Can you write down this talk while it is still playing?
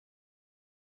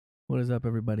What is up,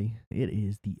 everybody? It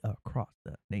is the Across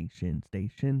the Nation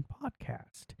Station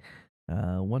podcast.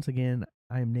 Once again,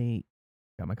 I'm Nate.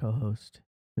 Got my co-host,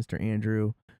 Mr.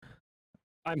 Andrew.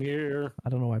 I'm here I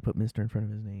don't know why I put Mr. in front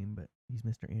of his name, but he's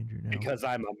Mr. Andrew now. because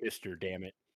I'm a Mister. Damn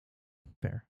it!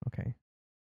 Fair. Okay.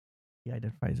 He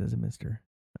identifies as a Mr.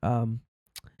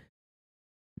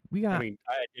 We got. I mean,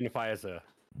 I identify as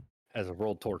a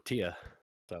rolled tortilla.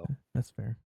 So That's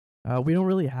fair. We don't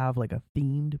really have like a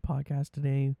themed podcast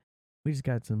today. We just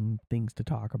got some things to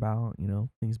talk about.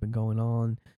 Things been going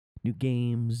on, new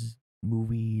games,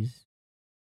 movies,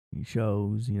 new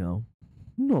shows.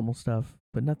 Normal stuff,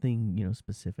 but nothing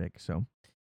specific. So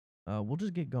we'll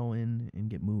just get going and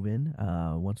get moving.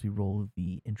 Once we roll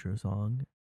the intro song.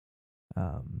 Do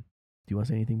you want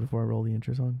to say anything before I roll the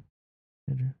intro song,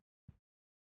 Andrew?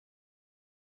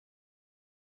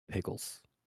 pickles.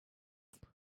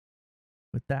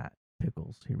 With that,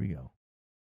 pickles. Here we go.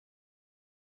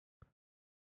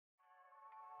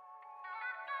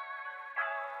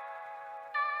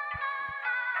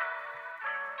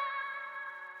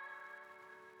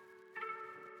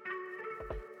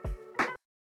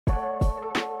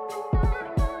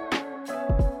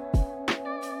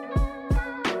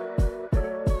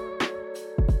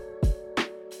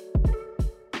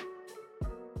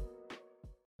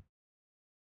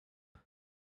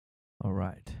 All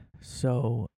right.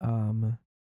 So,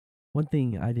 one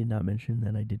thing I did not mention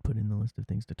that I did put in the list of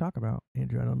things to talk about,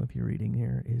 Andrew, I don't know if you're reading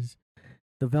here, is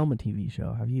the Velma TV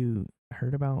show. Have you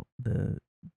heard about the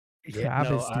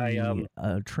travesty,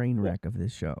 train wreck of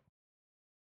this show?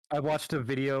 I watched a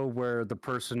video where the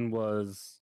person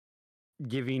was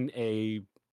giving a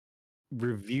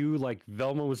review, like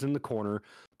Velma was in the corner,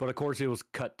 but of course it was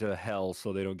cut to hell,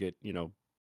 so they don't get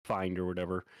fined or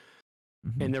whatever.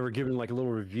 Mhm. And they were giving like a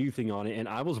little review thing on it, and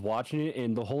I was watching it,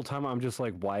 and the whole time I'm just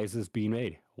like, why is this being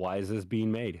made? Why is this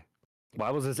being made?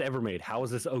 Why was this ever made? How is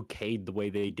this okayed the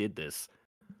way they did this?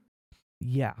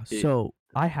 Yeah. So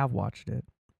I have watched it.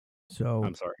 So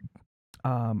I'm sorry.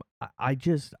 I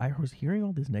was hearing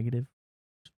all this negative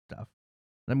stuff.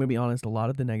 And I'm gonna be honest, a lot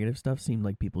of the negative stuff seemed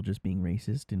like people just being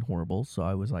racist and horrible. So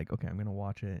I was like, okay, I'm gonna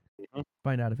watch it,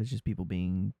 find out if it's just people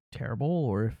being terrible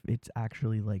or if it's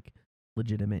actually like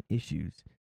legitimate issues.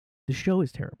 The show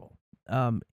is terrible.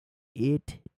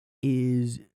 It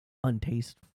is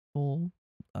untasteful.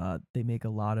 They make a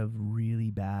lot of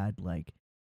really bad, like,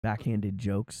 backhanded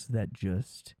jokes that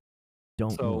just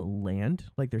don't land.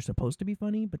 Like, they're supposed to be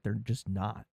funny, but they're just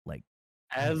not. Like,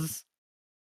 as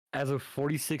of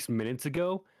 46 minutes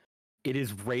ago, it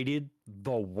is rated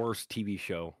the worst TV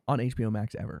show on HBO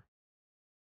Max ever.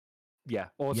 Yeah.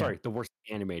 Oh, sorry, the worst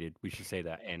animated. We should say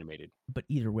that animated. But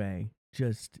either way,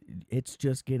 it's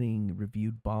just getting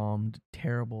reviewed bombed,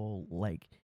 terrible. Like,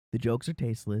 the jokes are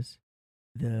tasteless.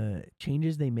 The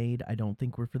changes they made, I don't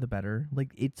think were for the better.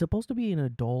 Like, it's supposed to be an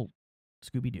adult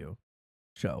Scooby-Doo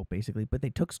show, basically, but they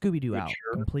took Scooby-Doo out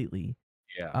completely.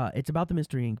 Yeah. It's about the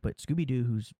Mystery Inc., but Scooby-Doo,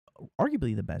 who's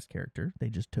arguably the best character, they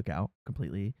just took out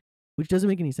completely, which doesn't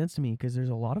make any sense to me because there's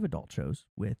a lot of adult shows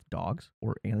with dogs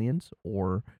or aliens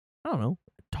or, I don't know,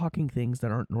 talking things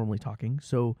that aren't normally talking.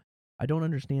 So I don't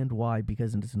understand why,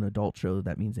 because it's an adult show,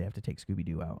 that means they have to take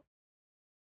Scooby-Doo out.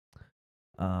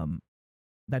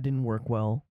 That didn't work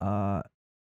well.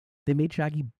 They made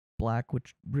Shaggy black,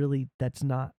 which really, that's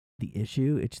not the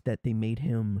issue. It's that they made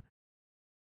him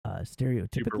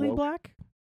stereotypically black,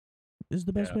 is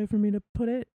the best way for me to put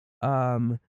it.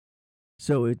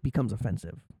 So it becomes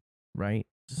offensive, right?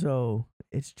 So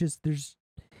it's just there's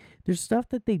stuff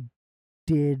that they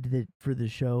did that for the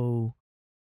show,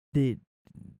 that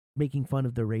making fun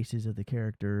of the races of the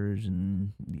characters,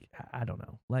 and I don't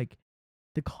know, like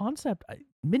the concept.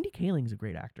 Mindy Kaling's a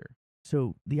great actor,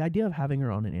 so the idea of having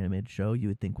her on an animated show you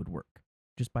would think would work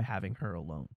just by having her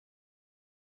alone.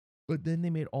 But then they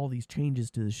made all these changes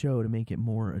to the show to make it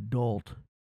more adult,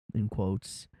 in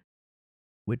quotes,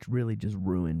 which really just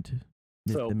ruined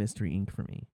the Mystery Inc. for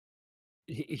me.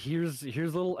 Here's a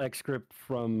little excerpt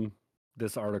from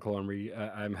this article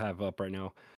I have up right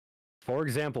now. For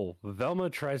example, Velma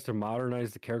tries to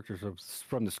modernize the characters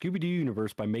from the Scooby-Doo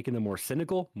universe by making them more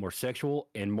cynical, more sexual,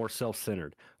 and more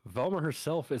self-centered. Velma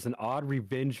herself is an odd,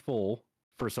 revengeful,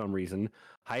 for some reason,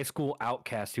 high school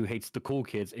outcast who hates the cool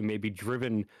kids and may be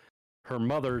driven her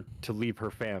mother to leave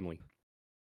her family.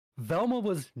 Velma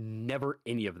was never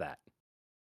any of that.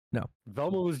 No.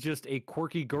 Velma was just a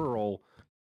quirky girl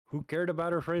who cared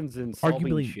about her friends and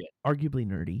solving shit. Arguably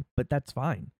nerdy, but that's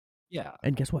fine. Yeah.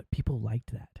 And guess what? People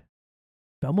liked that.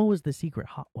 Velma was the secret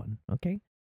hot one, okay?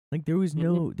 Like, there was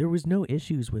no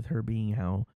issues with her being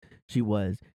how she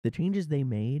was. The changes they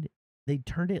made they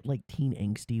turned it like teen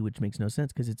angsty, which makes no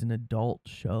sense because it's an adult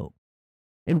show.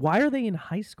 And why are they in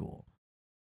high school?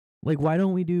 Like, why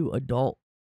don't we do adult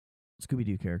Scooby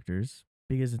Doo characters?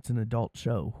 Because it's an adult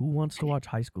show. Who wants to watch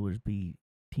high schoolers be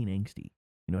teen angsty?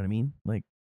 You know what I mean? Like,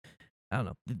 I don't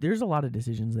know. There's a lot of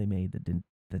decisions they made that didn't.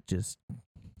 That just,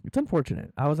 it's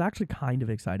unfortunate. I was actually kind of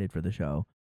excited for the show,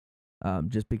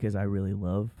 just because I really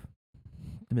love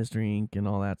the Mystery Inc. and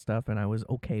all that stuff, and I was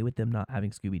okay with them not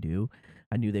having Scooby Doo.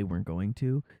 I knew they weren't going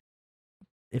to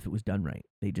if it was done right.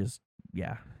 They just,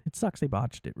 yeah, it sucks. They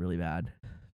botched it really bad.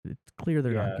 It's clear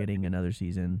they're not getting another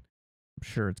season. I'm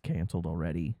sure it's canceled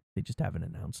already. They just haven't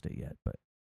announced it yet, but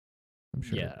I'm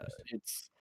sure. Yeah,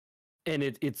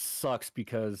 it sucks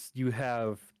because you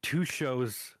have two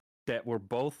shows that were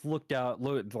both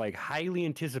like highly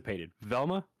anticipated.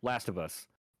 Velma, Last of Us.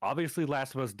 Obviously,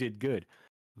 Last of Us did good.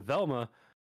 Velma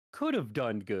could have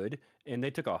done good, and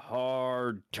they took a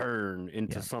hard turn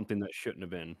into something that shouldn't have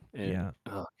been. And,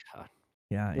 oh god.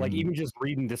 Yeah, like even just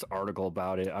reading this article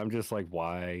about it, I'm just like,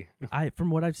 why? From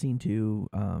what I've seen too,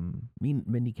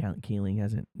 Mindy Kaling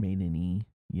hasn't made any,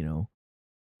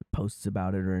 posts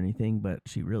about it or anything, but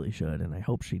she really should, and I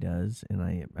hope she does. And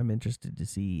I'm interested to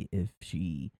see if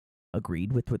she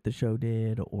agreed with what the show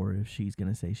did, or if she's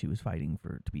gonna say she was fighting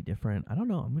for it to be different. I don't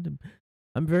know.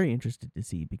 I'm very interested to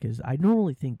see, because I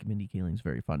normally think Mindy Kaling's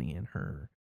very funny and her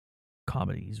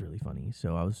comedy is really funny.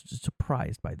 So I was just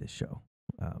surprised by this show.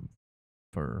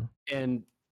 And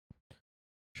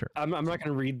sure, I'm not going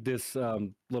to read this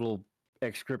little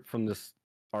excerpt from this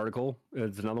article.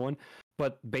 It's another one,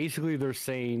 but basically they're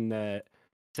saying that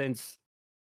since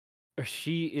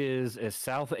she is a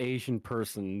South Asian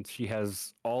person, she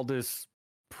has all this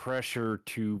pressure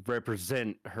to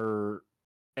represent her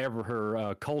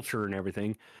culture and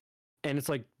everything. And it's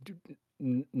like,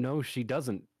 no, she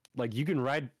doesn't. Like, you can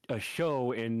write a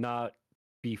show and not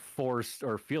be forced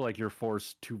or feel like you're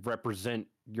forced to represent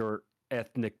your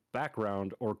ethnic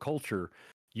background or culture.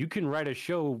 You can write a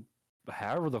show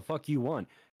however the fuck you want.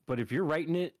 But if you're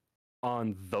writing it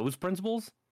on those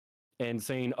principles and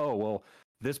saying, oh, well,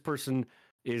 this person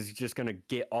is just going to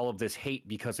get all of this hate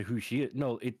because of who she is.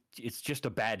 No, it's just a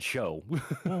bad show.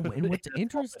 Well, and what's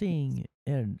interesting,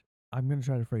 and I'm going to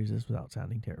try to phrase this without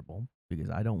sounding terrible because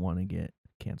I don't want to get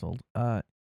canceled,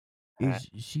 is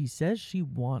she says she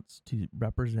wants to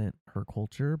represent her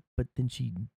culture, but then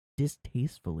she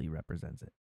distastefully represents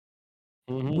it,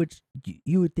 which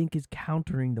you would think is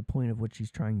countering the point of what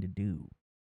she's trying to do.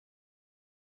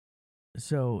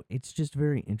 So it's just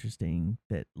very interesting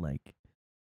that, like,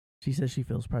 she says she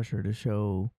feels pressure to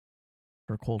show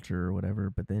her culture or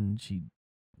whatever, but then she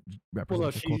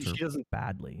represents the culture she doesn't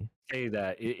badly. Say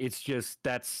that. It's just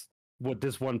that's what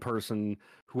this one person,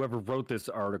 whoever wrote this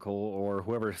article or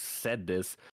whoever said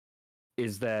this,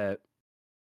 is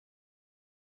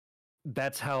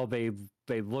that's how they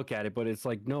look at it. But it's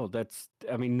like, no,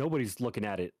 nobody's looking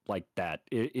at it like that.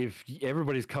 If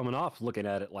everybody's coming off looking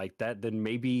at it like that, then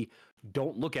maybe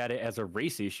don't look at it as a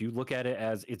race issue. Look at it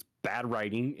as it's bad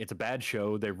writing. It's a bad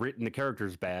show. They've written the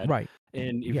characters bad. Right.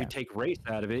 And if you take race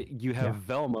out of it, you have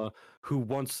Velma, who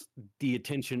wants the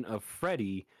attention of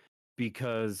Freddy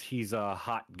because he's a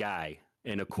hot guy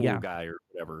and a cool guy or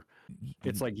whatever.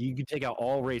 It's like you can take out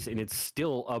all race and it's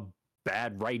still a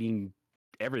bad writing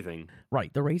everything.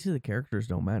 Right. The race of the characters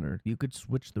don't matter. You could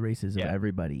switch the races of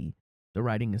everybody. The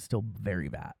writing is still very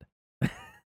bad.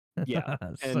 Yeah.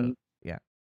 And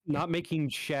not making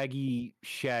Shaggy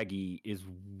is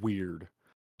weird.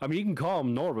 I mean, you can call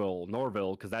him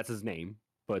Norville, because that's his name,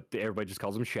 but everybody just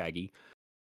calls him Shaggy.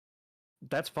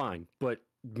 That's fine. But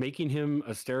making him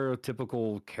a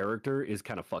stereotypical character is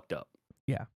kind of fucked up.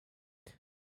 Yeah.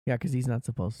 Yeah, because he's not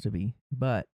supposed to be.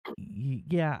 But,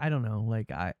 yeah, I don't know.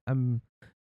 Like, I'm...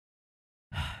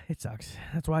 It sucks.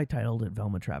 That's why I titled it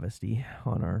Velma Travesty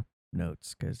on our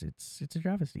notes, because it's a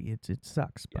travesty. It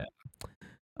sucks. But,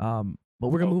 but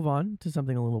we're going to move on to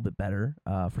something a little bit better.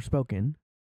 Forspoken.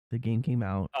 The game came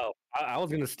out. Oh, I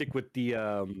was going to stick with the...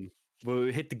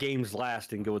 we'll hit the games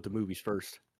last and go with the movies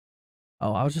first.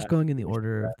 Oh, I was just going in the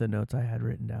order of the notes I had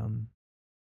written down.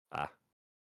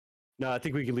 No, I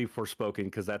think we can leave Forspoken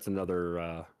because that's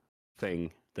another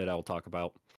thing that I'll talk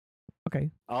about. Okay.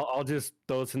 I'll just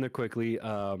throw this in there quickly.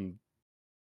 The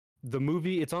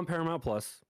movie, it's on Paramount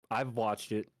Plus. I've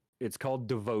watched it. It's called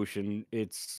Devotion.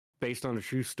 It's based on a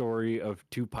true story of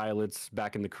two pilots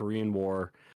back in the Korean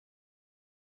War.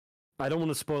 I don't want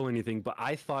to spoil anything, but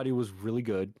I thought it was really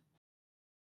good.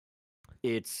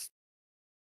 It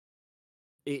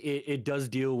does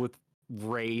deal with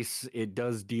race. It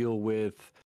does deal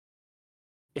with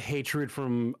hatred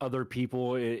from other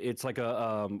people. It's like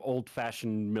a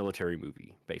old-fashioned military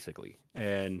movie, basically.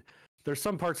 And there's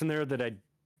some parts in there that I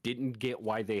didn't get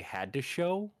why they had to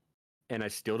show, and I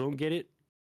still don't get it.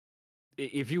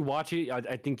 If you watch it,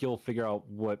 I think you'll figure out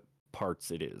what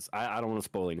parts it is. I don't want to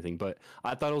spoil anything, but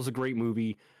I thought it was a great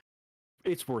movie.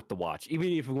 It's worth the watch. Even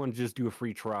if you want to just do a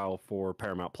free trial for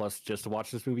Paramount Plus just to watch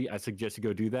this movie, I suggest you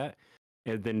go do that,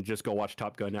 and then just go watch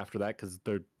Top Gun after that because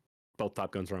they're both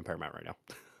Top Guns are on Paramount right now.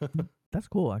 That's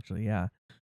cool, actually. Yeah,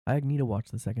 I need to watch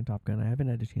the second Top Gun. I haven't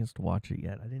had a chance to watch it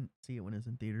yet. I didn't see it when it was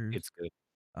in theaters. It's good.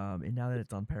 And now that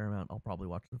it's on Paramount, I'll probably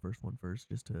watch the first one first,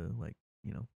 just to Do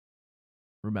a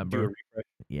remember. refresh.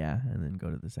 Yeah, and then go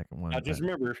to the second one. Now, just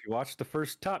remember, if you watch the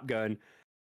first Top Gun,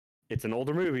 it's an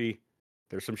older movie.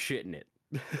 There's some shit in it.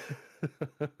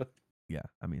 Yeah,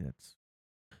 I mean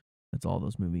that's all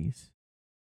those movies.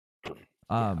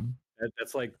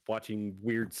 That's like watching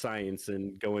Weird Science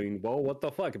and going, "Well, what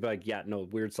the fuck?" But like, yeah, no,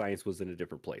 Weird Science was in a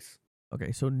different place.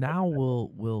 Okay, so now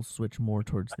we'll switch more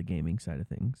towards the gaming side of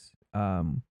things.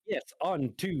 Yes,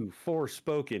 on to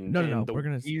Forspoken. No, and we're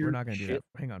not gonna do that.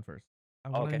 Hang on first. I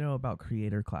want to Okay. know about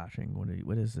creator clashing.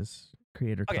 What is this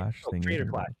creator Okay, clash so thing? Creator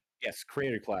Clash. Yes,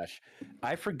 Creator Clash.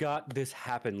 I forgot this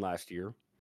happened last year.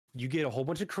 You get a whole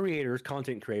bunch of creators,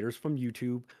 content creators from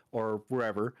YouTube or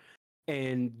wherever,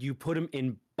 and you put them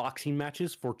in boxing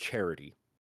matches for charity.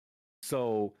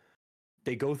 So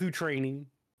they go through training,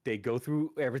 they go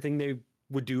through everything they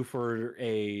would do for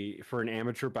an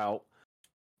amateur bout,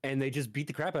 and they just beat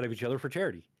the crap out of each other for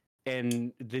charity.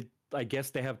 And I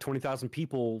guess they have 20,000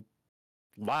 people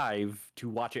live to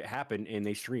watch it happen, and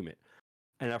they stream it.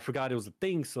 And I forgot it was a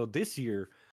thing. So this year,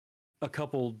 a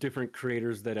couple different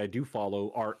creators that I do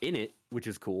follow are in it, which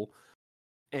is cool.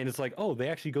 And it's like, oh, they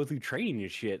actually go through training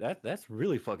and shit. That's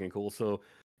really fucking cool. So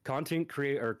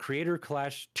Creator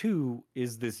Clash 2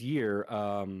 is this year.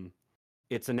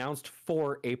 It's announced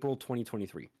for April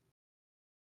 2023.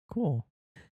 Cool.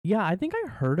 Yeah, I think I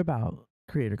heard about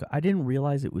I didn't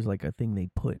realize it was like a thing they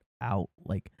put out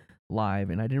like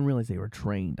live, and I didn't realize they were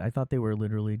trained. I thought they were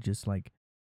literally just like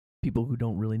people who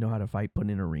don't really know how to fight put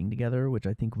in a ring together, which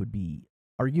I think would be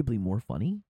arguably more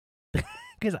funny.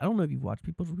 Because I don't know if you've watched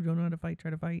people who don't know how to fight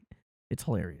try to fight. It's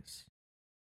hilarious.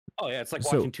 Oh yeah, it's like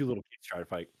watching two little kids try to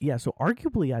fight. Yeah, so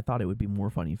arguably I thought it would be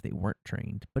more funny if they weren't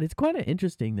trained, but it's quite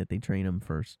interesting that they train them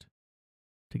first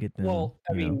to get them. Well,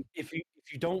 I mean, if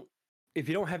you don't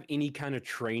have any kind of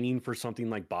training for something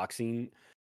like boxing,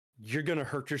 you're gonna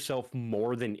hurt yourself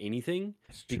more than anything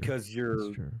because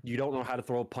you don't know how to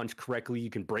throw a punch correctly.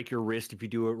 You can break your wrist if you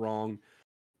do it wrong.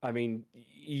 I mean,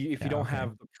 if you don't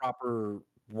have the proper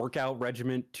workout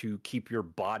regimen to keep your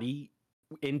body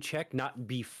in check, not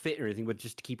be fit or anything, but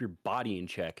just to keep your body in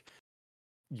check,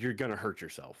 you're gonna hurt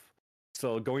yourself.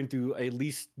 So going through at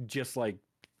least just like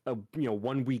a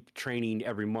 1 week training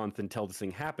every month until this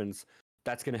thing happens,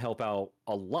 that's gonna help out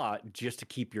a lot just to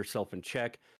keep yourself in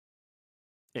check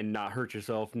and not hurt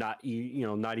yourself, not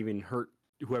even hurt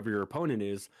whoever your opponent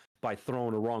is by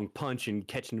throwing a wrong punch and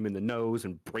catching them in the nose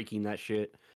and breaking that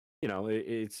shit.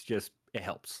 It's just, it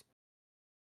helps.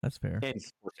 That's fair. And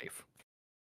it's more safe.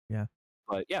 Yeah.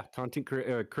 But yeah,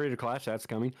 Creator Clash, that's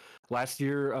coming. Last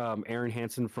year, Aaron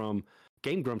Hansen from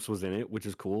Game Grumps was in it, which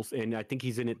is cool. And I think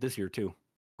he's in it this year too.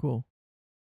 Cool.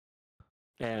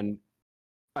 And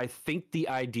I think the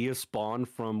idea spawned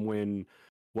from when,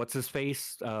 what's his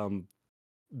face?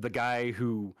 The guy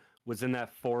who was in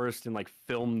that forest and like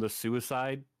filmed the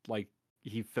suicide. Like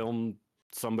he filmed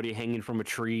somebody hanging from a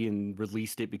tree and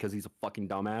released it because he's a fucking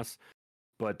dumbass.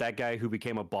 But that guy who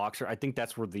became a boxer, I think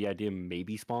that's where the idea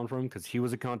maybe spawned from, because he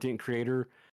was a content creator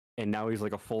and now he's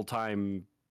like a full-time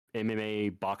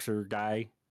MMA boxer guy.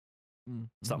 Mm-hmm.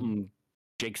 Something,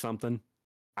 Jake something.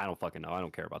 I don't fucking know. I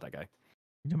don't care about that guy.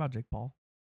 You talking about Jake Paul?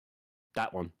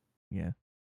 That one. Yeah.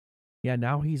 Yeah,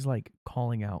 now he's like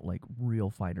calling out like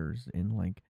real fighters and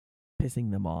like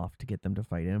pissing them off to get them to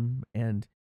fight him. And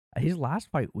his last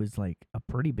fight was like a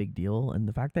pretty big deal. And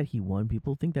the fact that he won,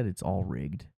 people think that it's all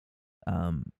rigged.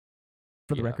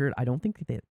 For the record, I don't think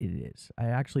that it is. I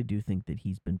actually do think that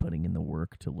he's been putting in the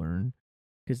work to learn,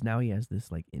 because now he has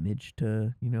this like image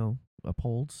to,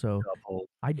 uphold. So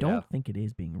I don't think it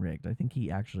is being rigged. I think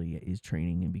he actually is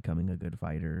training and becoming a good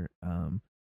fighter.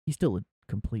 He's still a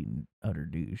complete and utter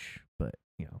douche, but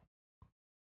yeah.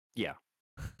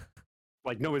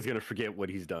 Like nobody's gonna forget what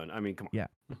he's done. I mean, come on.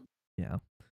 Yeah.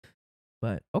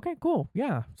 But okay, cool.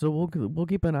 Yeah, so we'll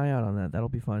keep an eye out on that. That'll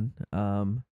be fun.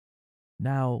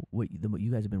 Now what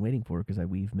you guys have been waiting for, because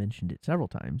we've mentioned it several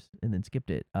times and then skipped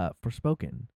it.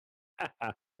 Forspoken.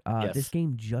 Yes. This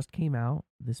game just came out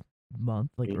this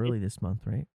month, like early this month,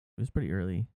 right? It was pretty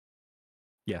early.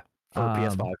 Yeah, for Um,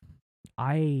 PS5.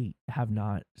 I have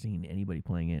not seen anybody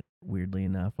playing it. Weirdly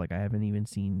enough, like I haven't even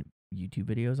seen YouTube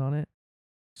videos on it.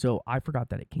 So I forgot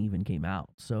that it even came out.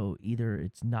 So either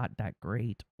it's not that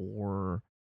great or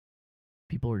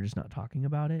people are just not talking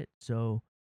about it. So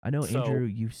I know So Andrew,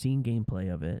 you've seen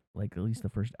gameplay of it, like at least the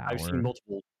first I've seen hour.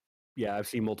 multiple. Yeah, I've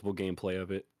seen multiple gameplay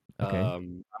of it. Okay.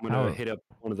 I'm gonna How hit up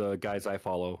one of the guys I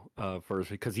follow first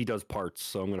because he does parts,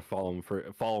 so I'm gonna follow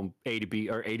him A to B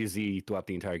or A to Z throughout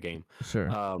the entire game. sure.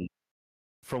 Um,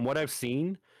 from what I've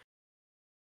seen,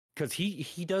 because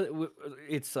he does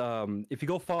it's if you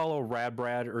go follow Rad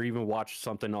Brad or even watch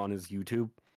something on his YouTube,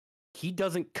 he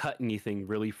doesn't cut anything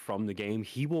really from the game.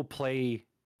 He will play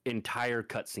entire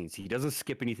cutscenes. He doesn't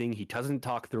skip anything. He doesn't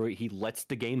talk through it. He lets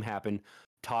the game happen.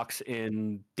 Talks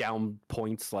in down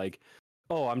points like,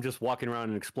 "Oh, I'm just walking around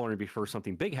and exploring before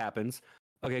something big happens."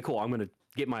 Okay, cool. I'm gonna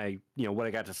get my what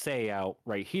I got to say out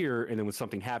right here, and then when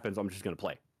something happens, I'm just gonna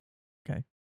play. Okay.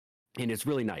 And it's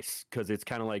really nice because it's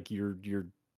kind of like you're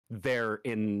there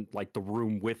in like the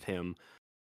room with him,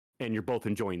 and you're both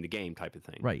enjoying the game type of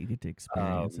thing. Right, you get to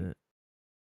experience Um, it.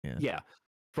 Yeah. yeah,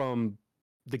 from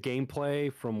the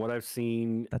gameplay, from what I've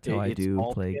seen, That's how I it's do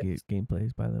all play PS.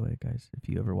 gameplays, by the way, guys. If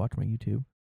you ever watch my YouTube,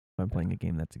 if I'm playing Yeah. a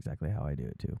game, that's exactly how I do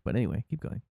it too. But anyway, keep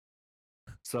going.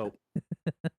 So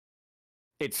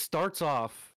it starts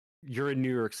off. You're in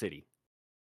New York City.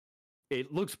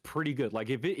 It looks pretty good. Like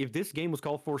if this game was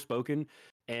called Forspoken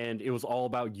and it was all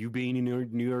about you being in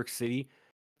New York City,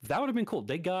 that would have been cool.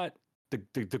 They got the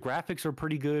graphics are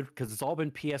pretty good because it's all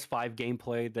been PS5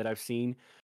 gameplay that I've seen.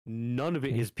 None of it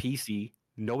Okay. is PC.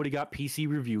 Nobody got PC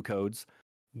review codes.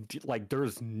 Like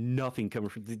there's nothing coming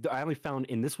from. I only found,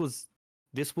 and this was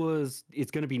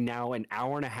it's going to be now an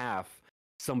hour and a half.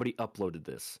 Somebody uploaded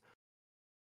this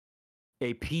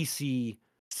a PC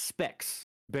specs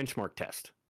benchmark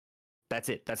test. That's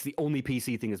it. That's the only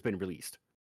PC thing that's been released.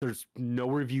 There's no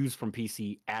reviews from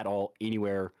PC at all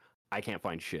anywhere. I can't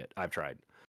find shit. I've tried.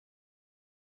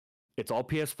 It's all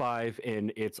PS5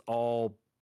 and it's all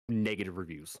negative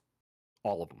reviews.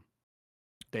 All of them.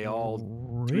 They all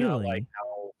do not like Really?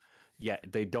 how, yeah,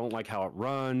 they don't like how it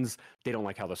runs. They don't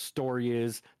like how the story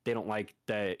is. They don't like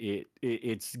that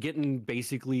it's getting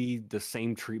basically the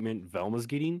same treatment Velma's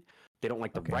getting. They don't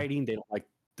like the Okay. writing. They don't like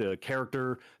the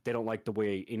character. They don't like the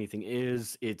way anything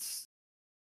is. It's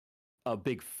a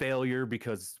big failure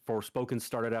because Forspoken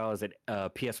started out as a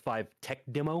PS5 tech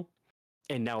demo,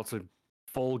 and now it's a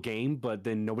full game. But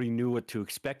then nobody knew what to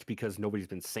expect because nobody's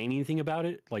been saying anything about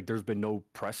it. Like there's been no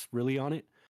press really on it.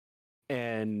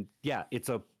 And yeah, it's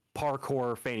a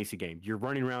parkour fantasy game. You're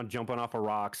running around, jumping off of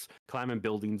rocks, climbing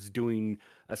buildings, doing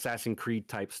Assassin's Creed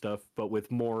type stuff, but with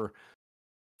more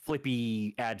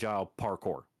flippy, agile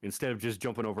parkour. Instead of just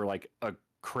jumping over like a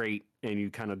crate and you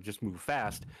kind of just move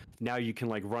fast, now you can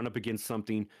like run up against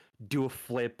something, do a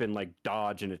flip, and like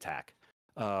dodge and attack.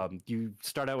 You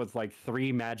start out with like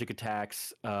 3 magic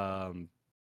attacks.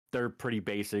 They're pretty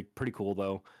basic, pretty cool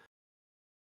though.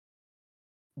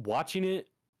 Watching it,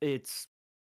 it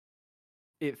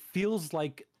feels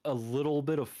like a little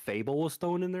bit of Fable was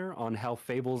thrown in there on how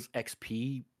Fable's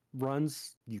XP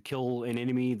runs. You kill an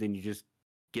enemy, then you just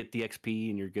get the XP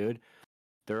and you're good.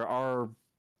 There are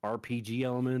RPG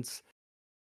elements.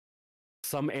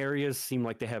 Some areas seem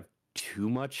like they have too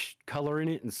much color in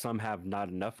it, and some have not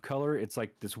enough color. It's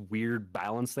like this weird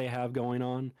balance they have going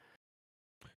on.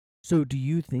 So do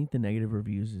you think the negative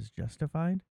reviews is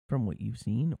justified from what you've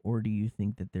seen, or do you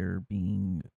think that they're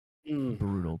being Mm.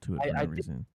 brutal to it for no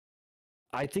reason?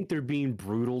 I think they're being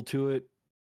brutal to it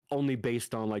only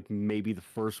based on like maybe the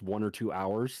first 1 or 2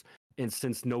 hours. And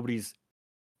since nobody's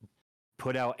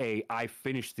put out a I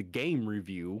finished the game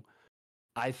review,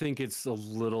 I think it's a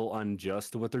little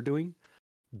unjust to what they're doing.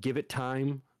 Give it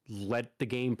time, let the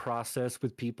game process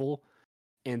with people,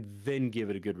 and then give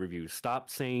it a good review. Stop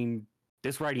saying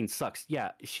this writing sucks.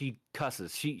 Yeah, she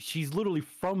cusses. She's literally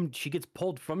she gets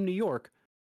pulled from New York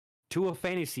to a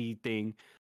fantasy thing.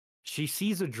 She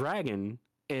sees a dragon,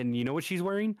 and you know what she's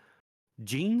wearing?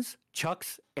 Jeans,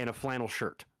 chucks, and a flannel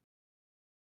shirt.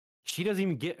 She doesn't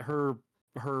even get her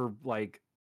like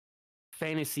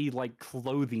fantasy like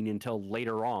clothing until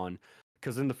later on,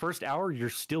 because in the first hour you're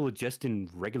still just in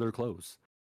regular clothes.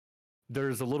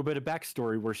 There's a little bit of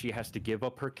backstory where she has to give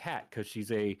up her cat because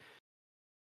she's a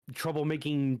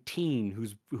troublemaking teen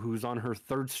who's on her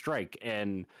third strike,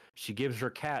 and she gives her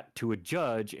cat to a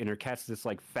judge, and her cat's this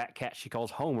like fat cat she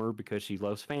calls Homer because she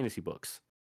loves fantasy books.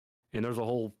 And there's a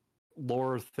whole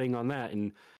lore thing on that,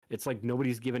 and it's like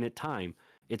nobody's given it time.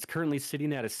 It's currently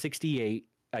sitting at a 68.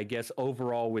 I guess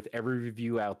overall, with every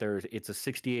review out there, it's a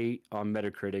 68 on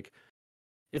Metacritic.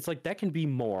 It's like that can be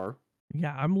more.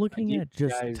 Yeah, I'm I looking give at you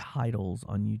just guys, titles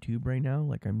on YouTube right now.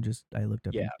 Like I looked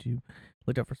up yeah, YouTube,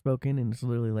 looked up Forspoken, and it's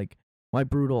literally like my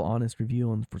brutal, honest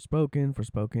review on Forspoken.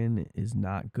 Forspoken is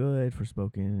not good.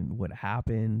 Forspoken, what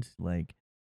happened? Like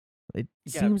it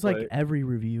yeah, seems like but every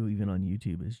review, even on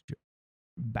YouTube, is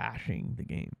bashing the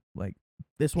game. Like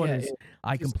this one yeah, is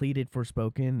I just completed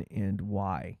Forspoken and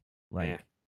why. eh. Like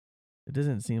it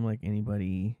doesn't seem like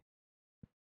anybody.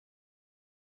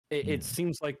 It Yeah,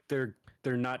 seems like they're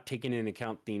not taking into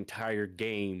account the entire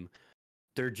game.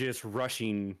 They're just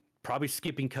rushing, probably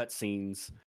skipping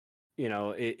cutscenes.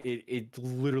 It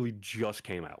literally just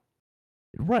came out.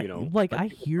 right. Like Let I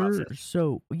people hear. process.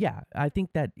 So yeah, I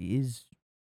think that is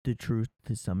the truth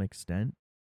to some extent,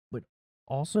 but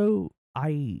also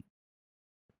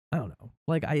I don't know.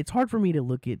 Like it's hard for me to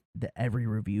look at every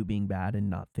review being bad and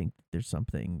not think that there's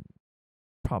something.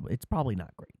 Probably it's probably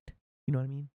not great. You know what I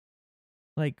mean?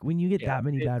 Like when you get Yeah, that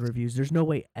many bad it's reviews, there's no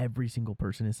way every single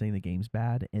person is saying the game's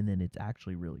bad and then it's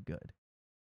actually really good.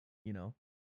 You know?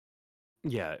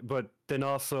 yeah, but then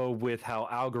also with how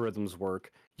algorithms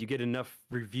work, you get enough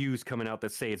reviews coming out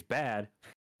that say it's bad.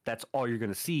 That's all you're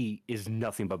going to see is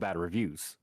nothing but bad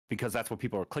reviews because that's what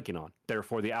people are clicking on.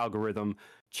 Therefore, the algorithm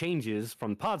changes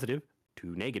from positive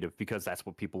to negative because that's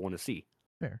what people want to see.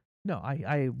 Fair. No,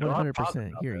 I There are positives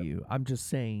 100% out hear there. you. I'm just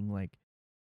saying like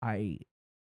I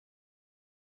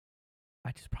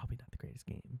I just probably not the greatest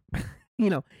game. You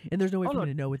know, and there's no way Oh for me no,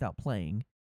 to know without playing.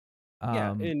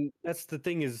 yeah, Um and that's the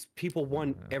thing is people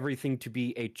want everything to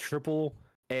be a triple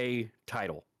A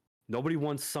title. Nobody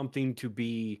wants something to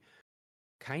be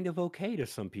kind of okay to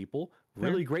some people,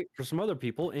 fair. really great for some other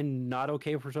people, and not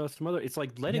okay for some other. It's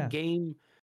like let a Yeah. game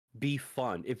be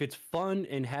fun. If it's fun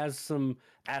and has some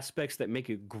aspects that make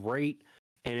it great,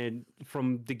 and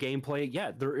from the gameplay,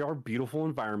 yeah, there are beautiful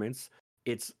environments.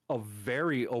 It's a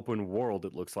very open world,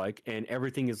 it looks like, and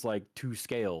everything is like to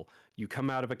scale. You come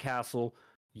out of a castle,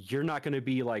 you're not going to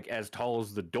be like as tall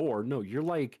as the door. No, you're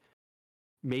like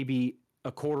maybe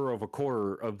a quarter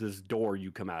of this door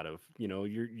you come out of.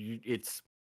 It's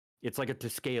like a to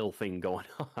scale thing going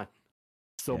on.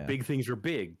 So Yeah. big things are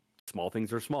big, small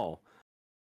things are small.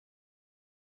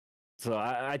 So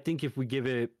I think if we give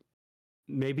it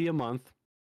maybe a month,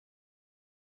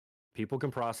 people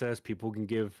can process, people can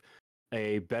give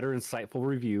a better, insightful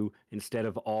review instead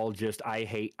of all just I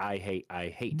hate, I hate, I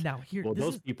hate. Now here Well, this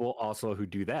those is people also who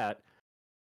do that,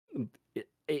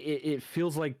 it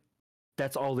feels like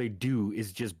that's all they do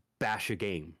is just bash a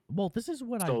game. well, this is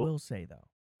what I So will say though.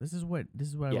 This is what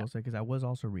I yeah, will say because I was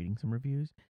also reading some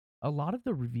reviews. A lot of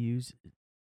the reviews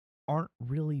aren't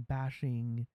really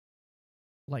bashing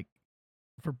like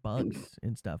for bugs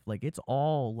and stuff. Like it's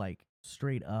all like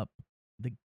straight up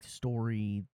the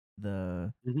story,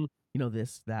 the mhm,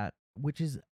 this that, which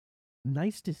is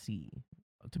nice to see.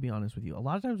 To be honest with you, a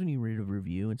lot of times when you read a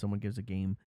review and someone gives a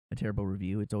game a terrible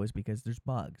review, it's always because there's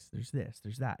bugs, there's this,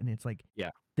 there's that, and it's like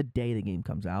yeah, the day the game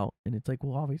comes out, and it's like,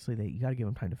 well, obviously you got to give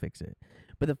them time to fix it.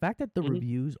 But the fact that the mhm,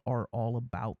 reviews are all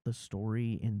about the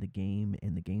story and the game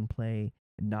and the gameplay,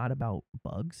 and not about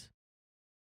bugs,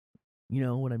 you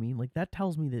know what I mean? Like that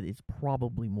tells me that it's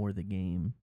probably more the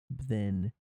game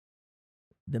than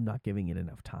them not giving it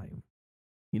enough time.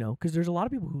 You know, because there's a lot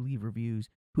of people who leave reviews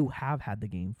who have had the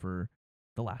game for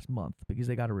the last month because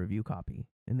they got a review copy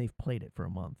and they've played it for a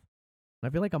month. And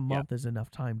I feel like a yeah, month is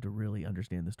enough time to really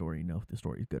understand the story and know if the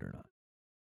story is good or not.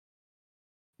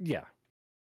 yeah.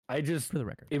 I just For the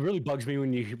record, it really bugs me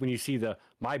when you see the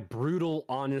my brutal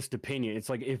honest opinion. It's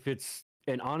like if it's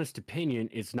an honest opinion,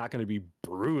 it's not going to be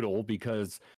brutal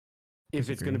because if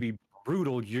it's going to disagree. be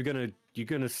brutal, you're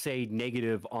gonna say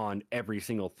negative on every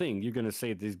single thing. You're gonna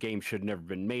say this game should have never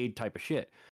been made, type of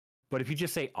shit. But if you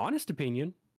just say honest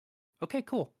opinion, okay,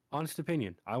 cool, honest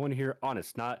opinion. I want to hear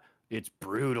honest, not it's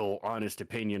brutal honest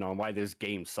opinion on why this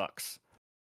game sucks.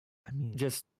 I mean,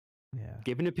 Just yeah,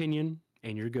 give an opinion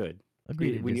and you're good.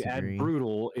 agree to When you add disagree.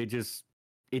 brutal, it just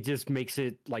makes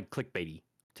it like clickbaity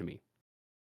to me.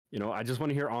 I just want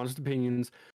to hear honest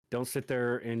opinions. Don't sit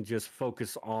there and just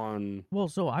focus on Well,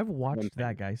 so I've one watched thing.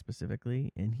 that guy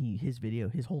specifically, and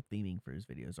his whole theming for his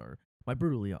videos are my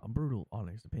brutal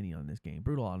honest opinion on this game,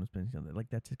 brutal honest opinion on that. Like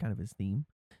that's kind of his theme.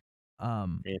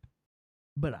 Um, Yeah.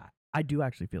 but I do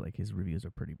actually feel like his reviews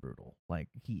are pretty brutal. Like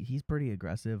he's pretty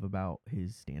aggressive about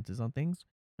his stances on things,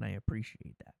 and I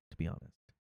appreciate that, to be honest.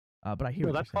 But I hear No,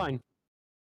 what you're that's saying. fine.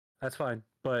 That's fine.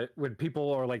 But when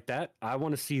people are like that, I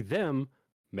want to see them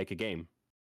make a game.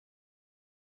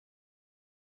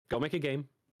 Go make a game.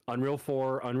 Unreal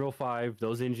 4, Unreal 5,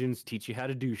 those engines teach you how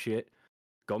to do shit.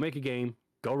 Go make a game,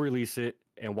 go release it,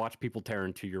 and watch people tear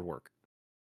into your work.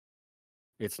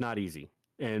 It's not easy.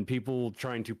 And people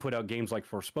trying to put out games like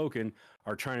Forspoken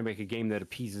are trying to make a game that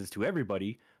appeases to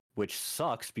everybody, which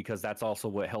sucks because that's also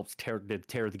what helps tear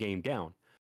the game down.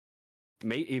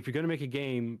 If you're going to make a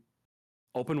game,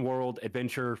 open world,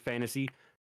 adventure, fantasy,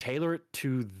 tailor it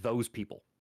to those people.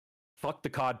 Fuck the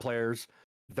COD players.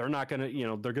 They're not gonna,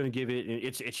 they're gonna give it.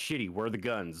 It's shitty. Where are the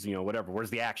guns? Whatever. Where's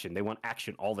the action? They want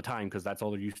action all the time because that's all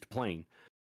they're used to playing.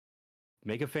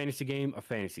 Make a fantasy game a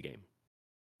fantasy game.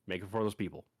 Make it for those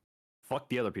people. Fuck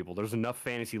the other people. There's enough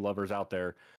fantasy lovers out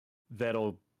there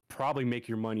that'll probably make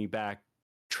your money back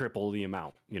triple the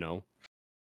amount.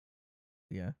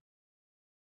 Yeah.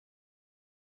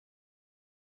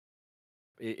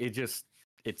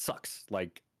 It sucks.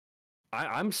 Like,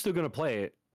 I'm still gonna play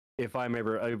it if I'm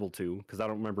ever able to, because I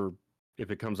don't remember if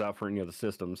it comes out for any other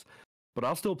systems, but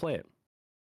I'll still play it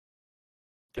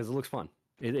because it looks fun.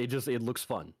 It looks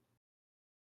fun,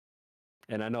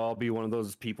 and I know I'll be one of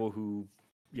those people who,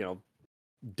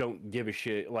 don't give a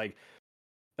shit. Like,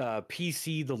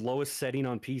 PC, the lowest setting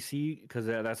on PC, because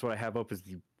that's what I have up, is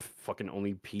the fucking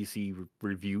only PC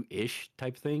review-ish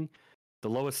type thing. The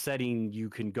lowest setting you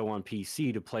can go on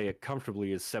PC to play it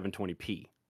comfortably is 720p.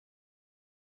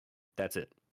 That's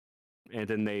it. And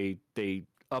then they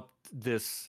upped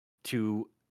this to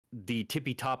the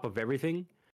tippy top of everything,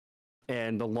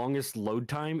 and the longest load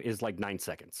time is like 9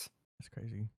 seconds. That's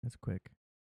crazy. That's quick.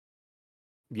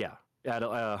 Yeah. At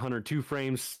 102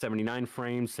 frames, 79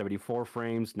 frames, 74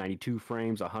 frames, 92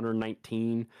 frames,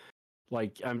 119.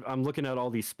 Like, I'm looking at all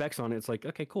these specs on it. It's like,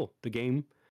 okay, cool. The game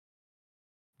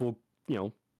will,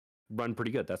 run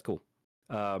pretty good. That's cool.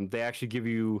 They actually give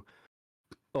you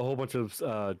a whole bunch of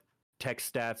tech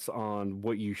stats on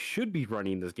what you should be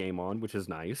running this game on, which is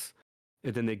nice.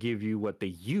 And then they give you what they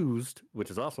used,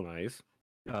 which is also nice.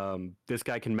 This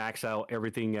guy can max out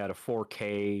everything at a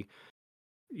 4K.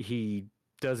 He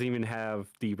doesn't even have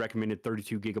the recommended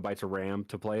 32 gigabytes of RAM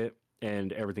to play it,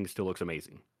 and everything still looks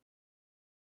amazing.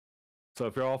 So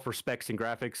if you're all for specs and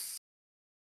graphics,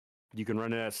 you can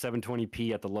run it at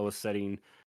 720p at the lowest setting,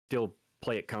 still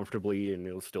play it comfortably, and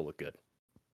it'll still look good.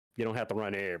 You don't have to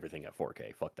run everything at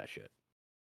 4K. Fuck that shit.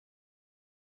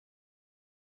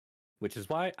 Which is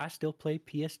why I still play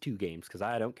PS2 games, because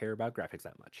I don't care about graphics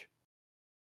that much.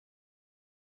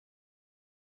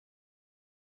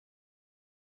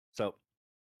 So,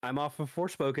 I'm off of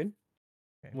Forspoken.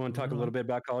 Okay, Want to talk a little bit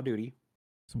about Call of Duty?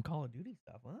 Some Call of Duty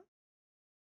stuff, huh?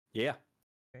 Yeah.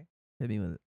 Okay. Hit me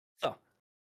with it. So,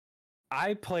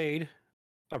 I played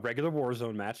a regular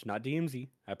Warzone match, not DMZ.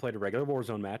 I played a regular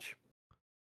Warzone match.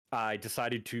 I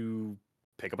decided to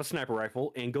pick up a sniper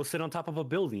rifle and go sit on top of a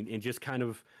building and just kind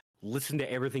of listen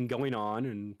to everything going on.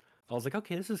 And I was like,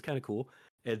 okay, this is kind of cool.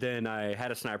 And then I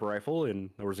had a sniper rifle and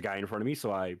there was a guy in front of me,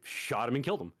 so I shot him and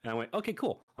killed him. And I went, okay,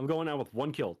 cool. I'm going out with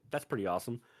 1 kill. That's pretty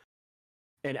awesome.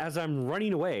 And as I'm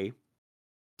running away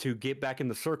to get back in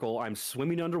the circle, I'm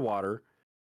swimming underwater.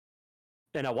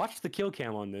 And I watched the kill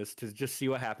cam on this to just see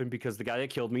what happened, because the guy that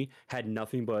killed me had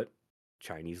nothing but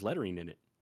Chinese lettering in it.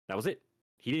 That was it.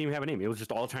 He didn't even have a name. It was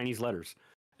just all Chinese letters.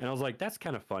 And I was like, that's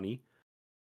kind of funny.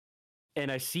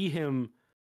 And I see him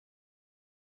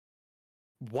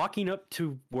walking up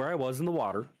to where I was in the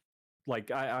water. Like,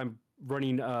 I'm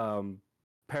running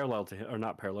parallel to him, or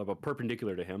not parallel, but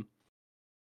perpendicular to him.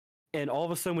 And all of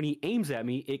a sudden, when he aims at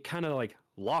me, it kind of like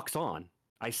locks on.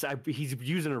 He's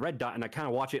using a red dot, and I kind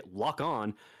of watch it lock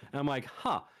on. And I'm like,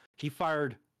 huh. He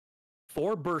fired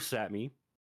 4 bursts at me,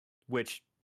 which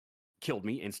killed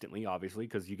me instantly, obviously,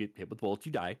 because you get hit with bullets,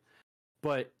 you die.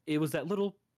 But it was that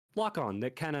little lock on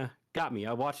that kind of got me.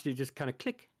 I watched it just kind of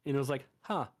click, and it was like,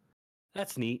 huh,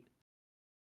 that's neat.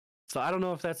 So I don't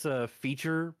know if that's a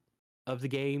feature of the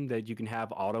game that you can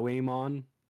have auto aim on,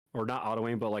 or not auto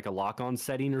aim, but like a lock on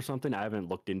setting or something. I haven't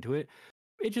looked into it.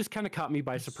 It just kind of caught me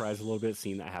by surprise a little bit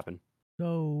seeing that happen.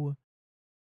 So,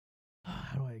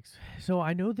 how do I? So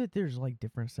I know that there's like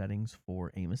different settings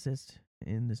for aim assist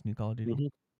in this new Call of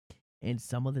Duty, and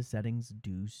some of the settings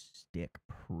do stick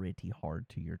pretty hard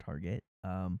to your target.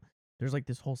 There's like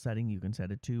this whole setting you can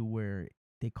set it to where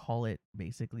they call it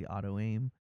basically auto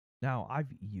aim. Now I've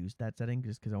used that setting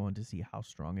just because I wanted to see how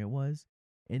strong it was,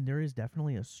 and there is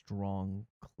definitely a strong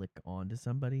click onto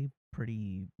somebody,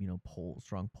 pretty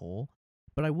strong pull.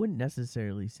 But I wouldn't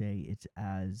necessarily say it's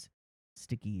as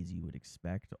sticky as you would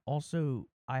expect. Also,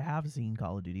 I have seen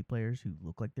Call of Duty players who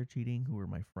look like they're cheating, who are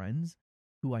my friends,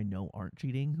 who I know aren't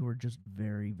cheating, who are just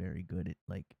very, very good at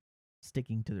like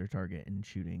sticking to their target and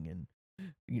shooting and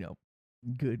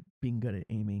being good at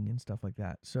aiming and stuff like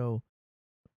that. So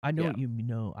I know what you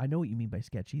know. I know what you mean by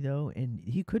sketchy though, and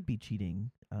he could be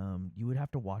cheating. You would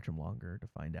have to watch him longer to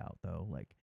find out though. Like,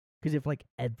 Because if like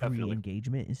every Definitely.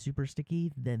 engagement is super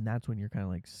sticky, then that's when you're kind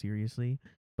of like seriously.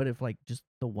 But if like just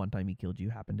the one time he killed you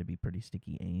happened to be pretty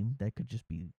sticky aim, that could just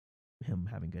be him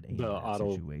having good aim The in that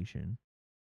auto, situation.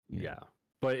 yeah.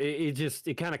 But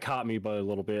it kind of caught me by a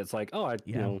little bit. It's like, oh,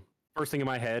 Yeah, first thing in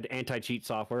my head, anti-cheat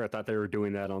software. I thought they were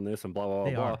doing that on this and blah blah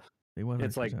they blah blah. are. They 100%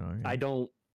 It's like are. I Yeah. don't.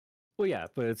 Well, yeah,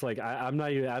 but it's like I'm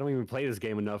not even. I don't even play this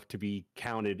game enough to be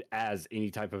counted as any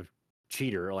type of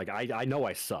cheater. Like I know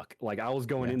I suck. Like I was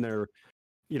going Yeah. in there,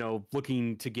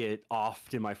 looking to get off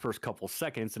in my first couple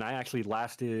seconds, and I actually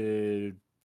lasted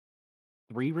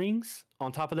 3 rings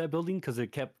on top of that building because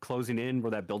it kept closing in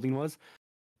where that building was.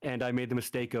 And I made the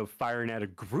mistake of firing at a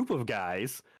group of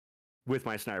guys with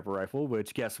my sniper rifle,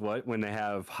 which guess what? When they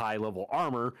have high level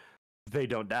armor, they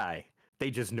don't die.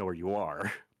 They just know where you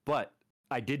are. But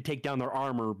I did take down their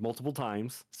armor multiple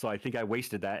times, so I think I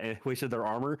wasted their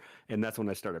armor, and that's when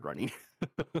I started running.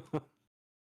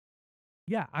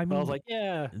 Yeah, I I was mean, like,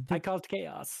 yeah, I there caused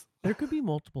chaos. there could be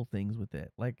multiple things with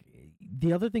it. Like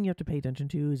the other thing you have to pay attention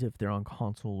to is if they're on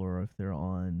console or if they're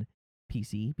on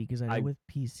PC, because I know I with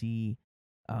PC,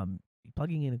 um,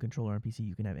 plugging in a controller on PC,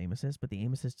 you can have aim assist, but the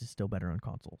aim assist is still better on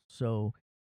console. So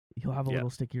you'll have a Yeah, little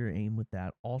stickier aim with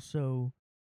that. Also,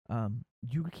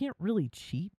 you can't really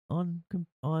cheat on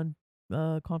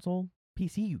console.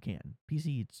 PC you can.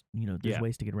 PC it's there's yeah,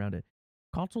 ways to get around it.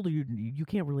 Console you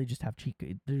can't really just have cheat.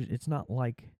 It's not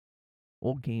like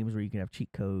old games where you can have cheat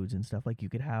codes and stuff. Like you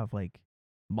could have like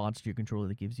mods to your controller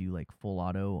that gives you like full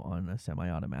auto on a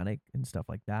semi-automatic and stuff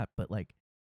like that. But like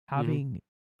hmm, having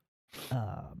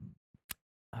um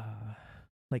uh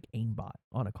like aimbot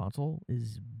on a console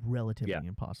is yeah, relatively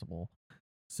impossible.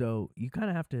 So you kind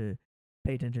of have to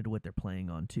pay attention to what they're playing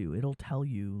on too. It'll tell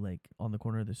you like on the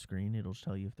corner of the screen. It'll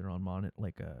tell you if they're on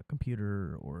like a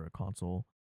computer or a console.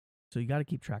 So you got to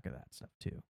keep track of that stuff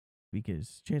too,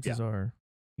 because yeah, chances are,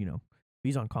 if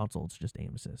he's on console, it's just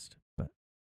aim assist. But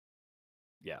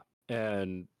yeah,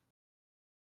 and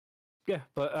yeah.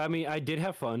 But I mean, I did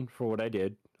have fun for what I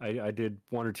did. I did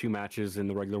 1 or 2 matches in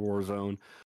the regular Warzone.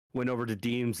 Went over to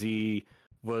DMZ,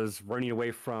 was running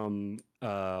away from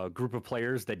a group of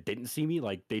players that didn't see me.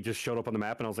 Like they just showed up on the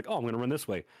map, and I was like, "Oh, I'm going to run this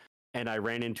way." And I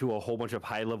ran into a whole bunch of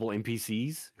high level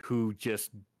NPCs who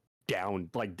just downed.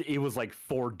 Like it was like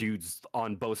 4 dudes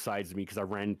on both sides of me because I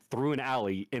ran through an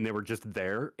alley and they were just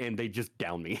there and they just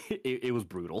downed me. It was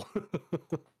brutal.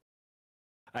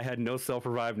 I had no self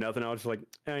revive, nothing. I was just like,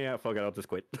 "Oh yeah, fuck it, I'll just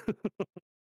quit."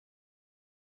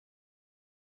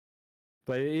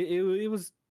 But it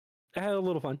was, I had a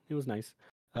little fun. It was nice.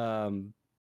 Um,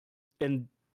 and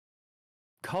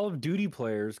Call of Duty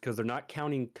players, because they're not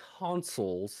counting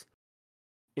consoles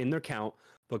in their count,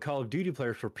 but Call of Duty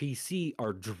players for PC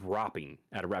are dropping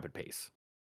at a rapid pace.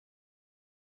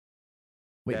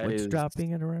 wait, That what's is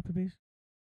dropping at a rapid pace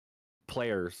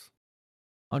players.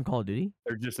 on Call of Duty?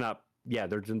 They're just not. Yeah,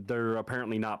 they're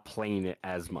apparently not playing it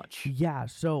as much. Yeah,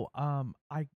 so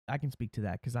I can speak to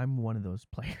that because I'm one of those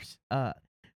players.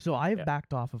 So I've Yeah.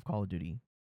 backed off of Call of Duty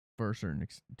for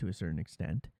to a certain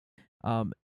extent. Um,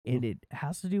 Mhm. and it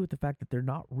has to do with the fact that they're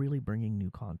not really bringing new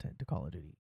content to Call of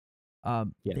Duty. Yeah.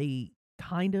 They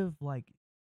kind of like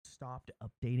stopped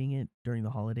updating it during the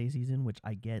holiday season, which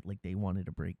I get. Like they wanted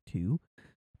a break too,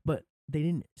 but they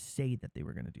didn't say that they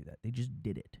were going to do that. They just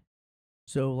did it.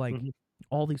 So like Mhm.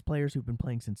 all these players who've been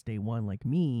playing since day one, like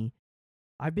me,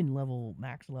 I've been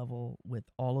max level with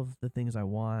all of the things I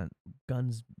want,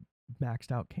 guns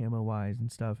maxed out camo wise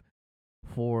and stuff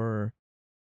for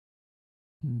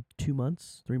 2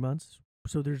 months, 3 months.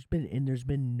 So there's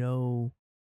been no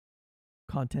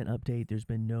content update. There's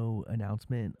been no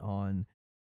announcement on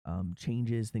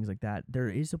changes, things like that. There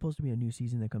is supposed to be a new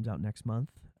season that comes out next month.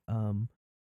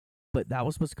 But that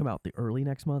was supposed to come out the early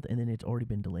next month, and then it's already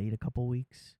been delayed a couple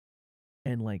weeks.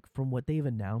 And like from what they've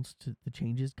announced, the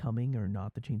changes coming are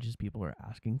not the changes people are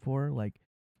asking for. Like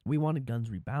we wanted guns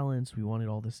rebalanced, we wanted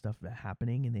all this stuff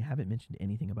happening, and they haven't mentioned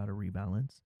anything about a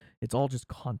rebalance. It's all just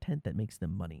content that makes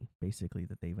them money, basically,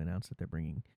 that they've announced that they're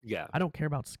bringing. Yeah. I don't care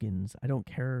about skins. I don't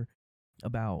care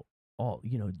about all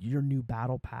your new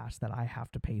battle pass that I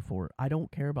have to pay for. I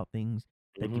don't care about things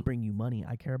that Hmm. can bring you money.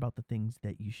 I care about the things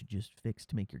that you should just fix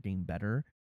to make your game better,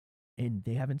 and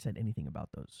they haven't said anything about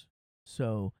those.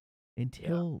 So Yeah.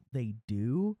 until they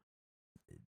do,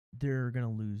 they're gonna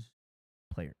lose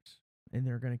players, and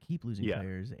they're gonna keep losing Yeah.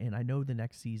 players. And I know the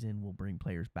next season will bring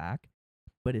players back,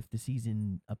 but if the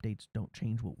season updates don't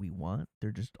change what we want,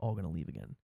 they're just all gonna leave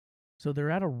again. So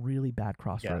they're at a really bad Yeah.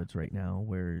 crossroads right now,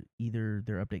 where either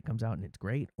their update comes out and it's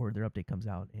great, or their update comes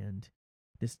out and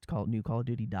new Call of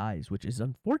Duty dies, which is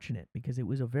unfortunate because it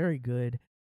was a very good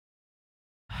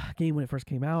game when it first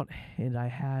came out, and I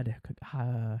had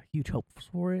huge hopes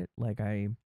for it. Like I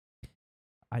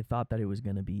thought that it was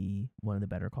going to be one of the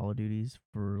better Call of Duties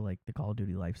for like the Call of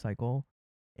Duty life cycle,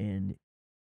 and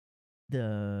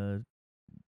the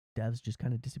devs just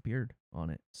kind of disappeared on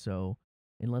it. So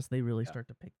unless they really start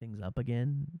to pick things up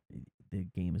again, the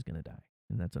game is going to die,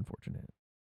 and that's unfortunate.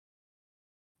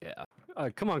 Yeah.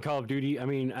 Come on, Call of Duty. I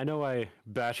mean, I know I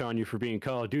bash on you for being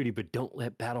Call of Duty, but don't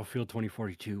let Battlefield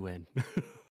 2042 win.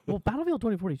 Well, Battlefield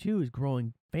 2042 is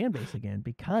growing fan base again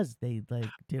because they like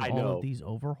did all of these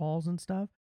overhauls and stuff.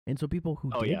 And so people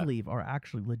who did leave are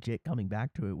actually legit coming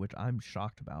back to it, which I'm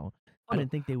shocked about. I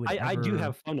didn't think they would I do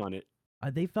have fun on it.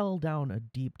 They fell down a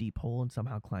deep, deep hole and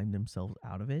somehow climbed themselves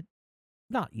out of it.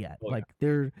 Not yet.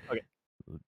 They're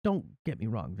don't get me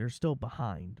wrong, they're still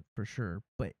behind for sure,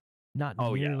 but not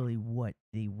nearly what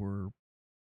they were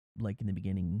like in the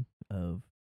beginning of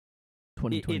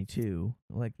 2022.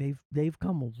 Like they've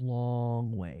come a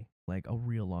long way, like a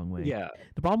real long way. Yeah.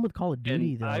 The problem with Call of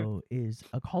Duty though is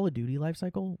a Call of Duty life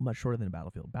cycle much shorter than a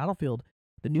Battlefield. Battlefield,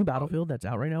 the new Battlefield that's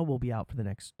out right now will be out for the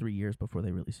next 3 years before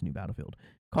they release a new Battlefield.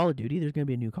 Call of Duty, there's going to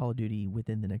be a new Call of Duty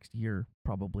within the next year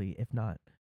probably, if not,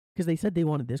 because they said they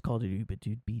wanted this Call of Duty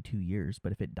to be 2 years,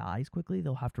 but if it dies quickly,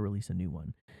 they'll have to release a new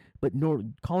one. But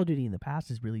Call of Duty in the past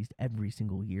has released every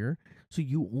single year, so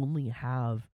you only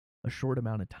have a short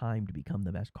amount of time to become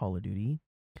the best Call of Duty.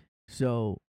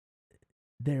 So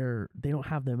they don't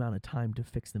have the amount of time to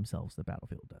fix themselves that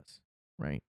Battlefield does,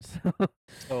 right?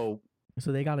 So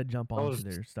they got to jump onto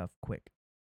their stuff quick.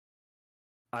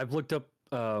 I've looked up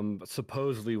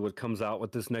supposedly what comes out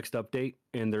with this next update,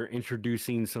 and they're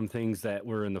introducing some things that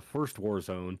were in the first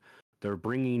Warzone. They're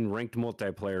bringing ranked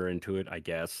multiplayer into it, I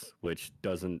guess, which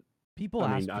doesn't. People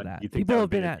ask for that. People have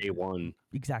been at day one.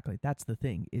 Exactly. That's the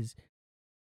thing is,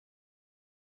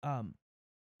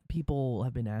 people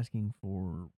have been asking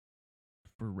for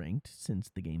ranked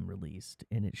since the game released,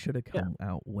 and it should have come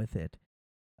out with it.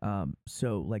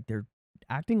 So like they're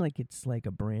acting like it's like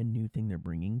a brand new thing they're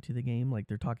bringing to the game. Like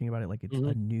they're talking about it like it's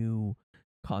a new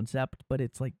concept, but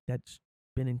it's like that's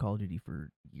been in Call of Duty for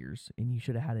years, and you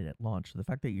should have had it at launch. So the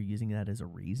fact that you're using that as a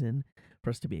reason for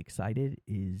us to be excited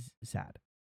is sad.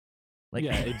 Like,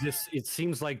 yeah, it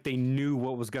seems like they knew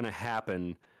what was going to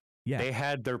happen. Yeah, they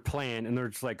had their plan, and they're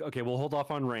just like, okay, we'll hold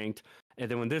off on ranked,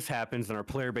 and then when this happens, and our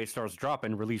player base starts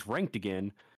dropping, release ranked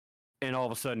again, and all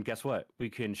of a sudden, guess what? We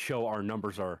can show our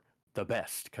numbers are the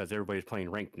best because everybody's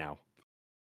playing ranked now.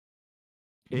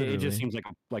 It just seems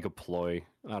like a ploy.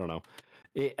 I don't know.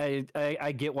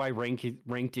 I get why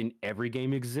ranked in every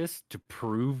game exists to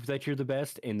prove that you're the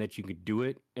best and that you could do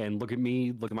it. And look at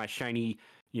me, look at my shiny,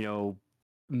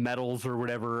 medals or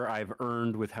whatever I've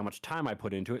earned with how much time I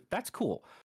put into it. That's cool.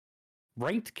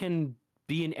 Ranked can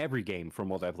be in every game for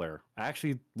multiplayer. I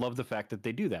actually love the fact that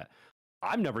they do that.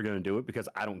 I'm never going to do it because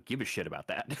I don't give a shit about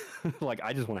that. Like,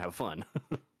 I just want to have fun.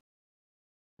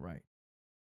 Right.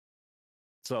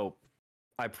 So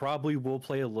I probably will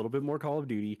play a little bit more Call of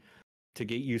Duty to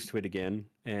get used to it again,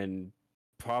 and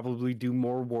probably do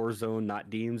more Warzone, not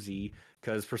DMZ,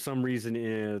 because for some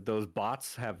reason those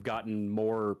bots have gotten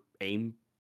more aim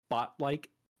bot-like,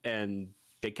 and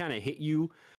they kind of hit you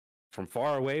from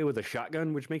far away with a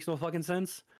shotgun, which makes no fucking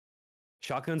sense.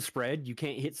 Shotgun spread, you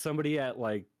can't hit somebody at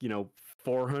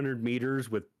 400 meters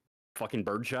with fucking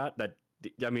birdshot.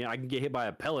 I can get hit by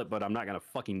a pellet, but I'm not gonna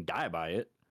fucking die by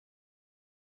it.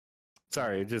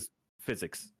 Sorry, just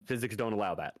physics. Physics don't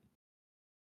allow that.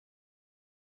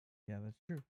 Yeah, that's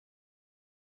true.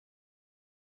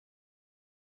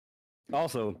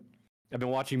 Also, I've been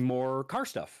watching more car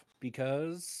stuff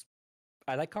because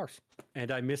I like cars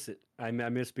and I miss it. I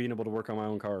miss being able to work on my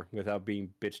own car without being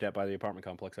bitched at by the apartment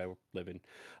complex I live in.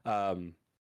 But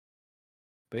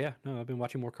yeah, no, I've been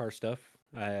watching more car stuff.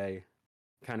 I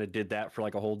kind of did that for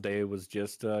like a whole day. It was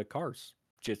just cars.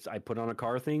 I put on a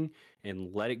car thing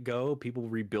and let it go. People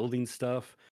rebuilding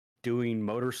stuff, doing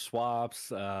motor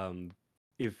swaps.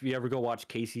 If you ever go watch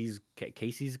Casey's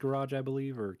Garage, I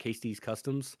believe, or Casey's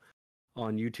Customs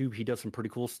on YouTube, he does some pretty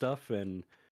cool stuff, and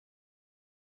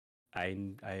I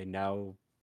now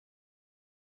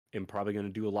am probably going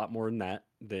to do a lot more than that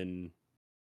than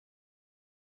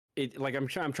it. Like I'm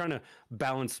trying to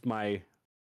balance my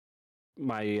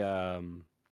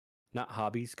not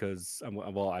hobbies, because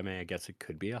I guess it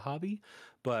could be a hobby,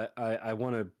 but I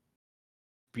want to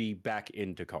be back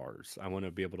into cars. I want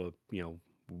to be able to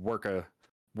work a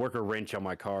wrench on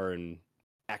my car and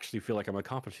actually feel like I'm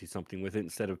accomplishing something with it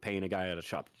instead of paying a guy at a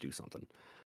shop to do something.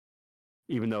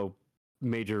 Even though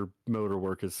major motor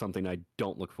work is something I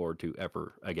don't look forward to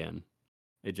ever again.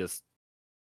 It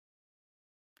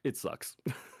sucks.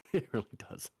 It really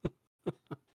does.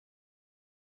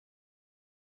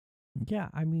 Yeah,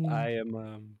 I mean, I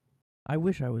am. I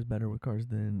wish I was better with cars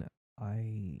than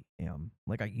I am.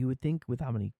 Like, you would think with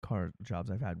how many car jobs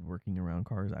I've had working around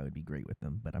cars, I would be great with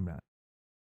them, but I'm not.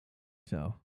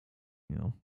 So, you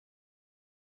know,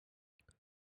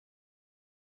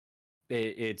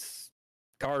 It's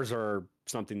cars are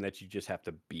something that you just have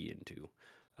to be into.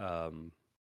 Um,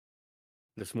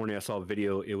 this morning I saw a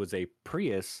video. It was a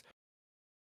Prius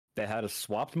that had a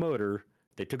swapped motor.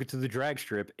 They took it to the drag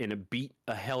strip and it beat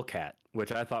a Hellcat,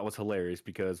 which I thought was hilarious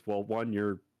because, well, one,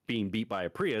 you're being beat by a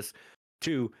Prius.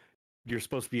 Two, you're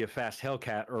supposed to be a fast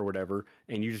Hellcat or whatever,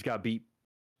 and you just got beat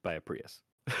by a Prius.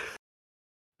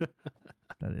 that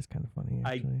is kind of funny,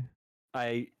 I, actually.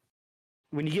 I,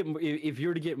 when you get, if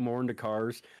you're to get more into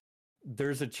cars,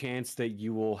 there's a chance that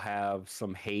you will have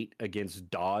some hate against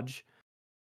Dodge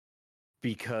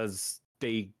because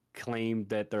they claim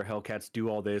that their Hellcats do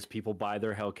all this. People buy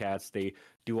their Hellcats, they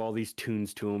do all these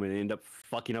tunes to them, and end up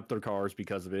fucking up their cars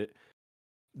because of it.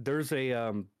 There's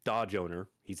a Dodge owner.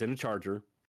 He's in a Charger,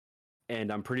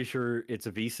 and I'm pretty sure it's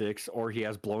a V6 or he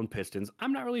has blown pistons.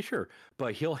 I'm not really sure,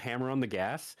 but he'll hammer on the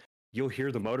gas. You'll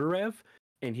hear the motor rev,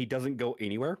 and he doesn't go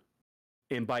anywhere.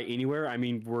 And by anywhere, I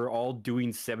mean we're all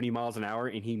doing 70 miles an hour,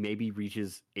 and he maybe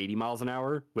reaches 80 miles an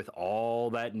hour with all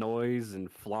that noise and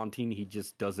flaunting. He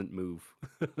just doesn't move.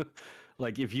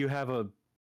 Like if you have a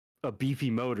beefy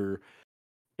motor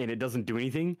and it doesn't do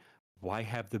anything, why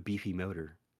have the beefy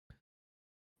motor?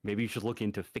 Maybe you should look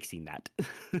into fixing that.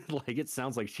 Like it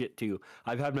sounds like shit too.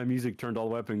 I've had my music turned all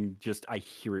the way up and just I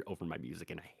hear it over my music,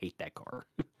 and I hate that car.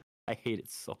 I hate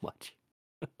it so much.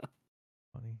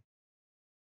 Funny.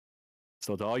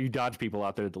 So to all you Dodge people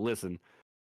out there to listen,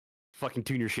 fucking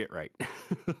tune your shit right.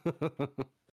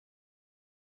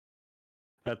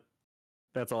 that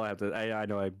that's all I have to. I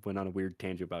know I went on a weird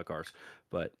tangent about cars,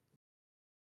 but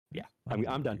yeah,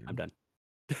 I'm done. I'm done.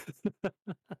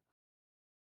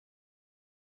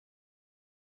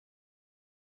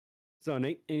 So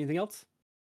Nate, anything else?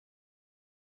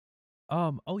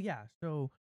 Oh yeah.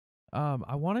 So,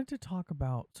 I wanted to talk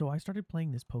about. So I started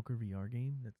playing this poker VR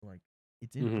game that's like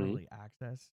it's in Mm-hmm. early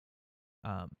access.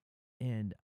 Um,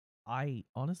 and I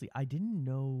honestly I didn't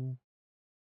know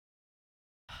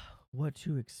what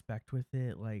to expect with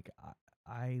it. Like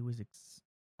I was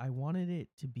I wanted it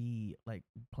to be like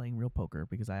playing real poker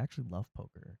because I actually love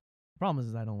poker. The problem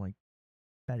is I don't like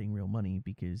betting real money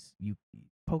because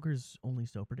poker's only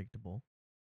so predictable.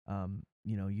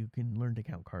 You can learn to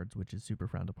count cards, which is super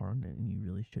frowned upon, and you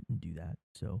really shouldn't do that.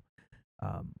 So,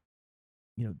 um,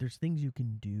 there's things you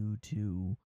can do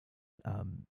to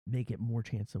make it more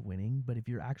chance of winning. But if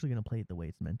you're actually going to play it the way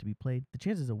it's meant to be played, the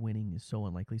chances of winning is so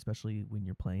unlikely, especially when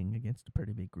you're playing against a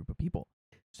pretty big group of people.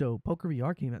 So Poker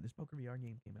VR came out. This Poker VR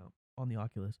game came out on the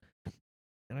Oculus,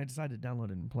 and I decided to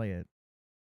download it and play it.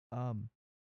 Um,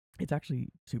 it's actually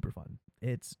super fun.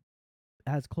 It's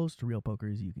as close to real poker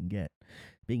as you can get,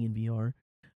 being in VR.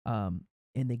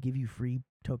 And they give you free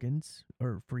tokens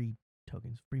or free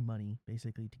money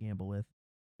basically to gamble with.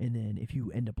 And then if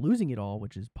you end up losing it all,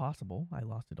 which is possible, I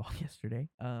lost it all yesterday.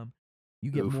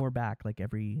 You get Oof. more back. Like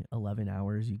every 11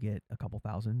 hours, you get a couple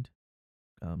thousand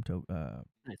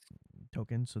Nice.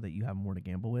 tokens so that you have more to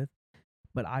gamble with.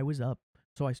 But I was up,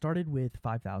 so I started with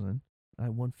 5,000. I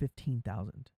won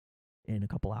 15,000 in a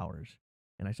couple hours,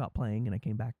 and I stopped playing. And I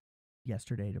came back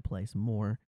yesterday to play some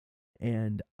more,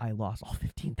 and I lost all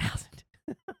 15,000.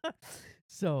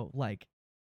 So like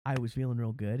I was feeling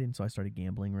real good, and so I started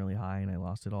gambling really high, and I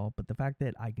lost it all. But the fact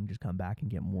that I can just come back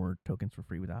and get more tokens for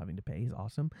free without having to pay is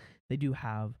awesome. They do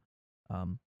have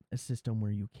um, a system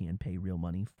where you can pay real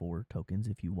money for tokens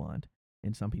if you want,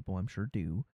 and some people I'm sure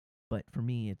do. But for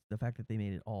me, it's the fact that they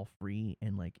made it all free,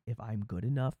 and like if I'm good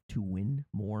enough to win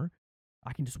more,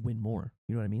 I can just win more.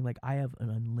 You know what I mean? Like I have an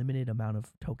unlimited amount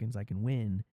of tokens I can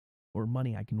win or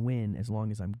money I can win as long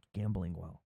as I'm gambling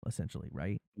well, essentially,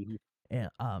 right? Mm-hmm. And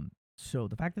so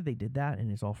the fact that they did that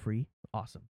and it's all free,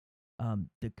 awesome.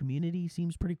 The community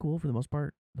seems pretty cool for the most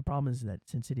part. The problem is that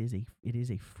since it is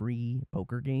a free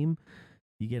poker game,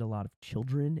 you get a lot of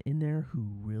children in there who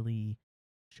really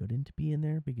shouldn't be in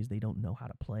there because they don't know how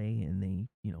to play, and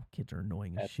kids are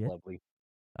annoying as That's shit. lovely.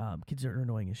 Kids are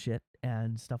annoying as shit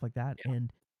and stuff like that. Yeah.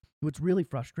 And what's really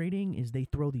frustrating is they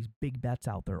throw these big bets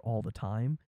out there all the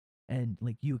time, and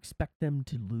like you expect them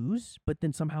to lose, but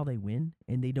then somehow they win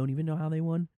and they don't even know how they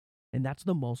won. And that's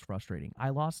the most frustrating. I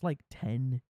lost like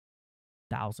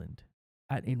 10,000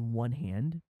 in one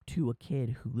hand to a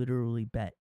kid who literally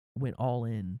went all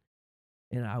in,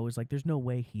 and I was like, there's no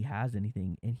way he has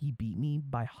anything, and he beat me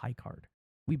by high card.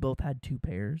 We both had two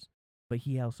pairs, but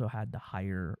he also had the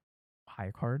higher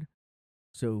card,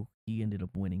 so he ended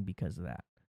up winning because of that.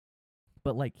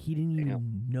 But like he didn't Damn.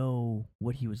 even know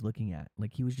what he was looking at.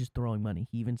 Like he was just throwing money.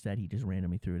 He even said he just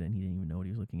randomly threw it and he didn't even know what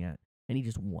he was looking at. And he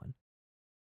just won.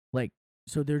 Like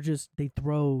so they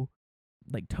throw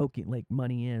like token like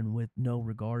money in with no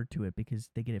regard to it because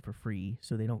they get it for free,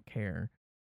 so they don't care.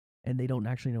 And they don't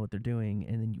actually know what they're doing,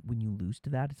 and then when you lose to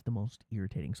that, it's the most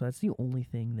irritating. So that's the only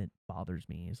thing that bothers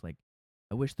me is like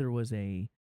I wish there was a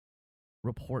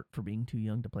report for being too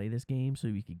young to play this game so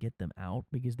we could get them out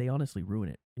because they honestly ruin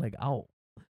it. Like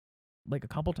like a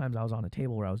couple times I was on a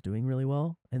table where I was doing really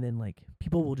well, and then like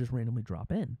people will just randomly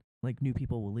drop in. Like new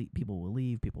people will leave, people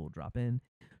will drop in.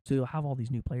 So you'll have all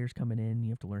these new players coming in.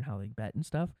 You have to learn how they bet and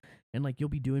stuff, and like you'll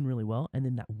be doing really well, and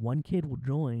then that one kid will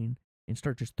join and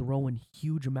start just throwing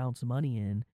huge amounts of money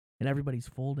in, and everybody's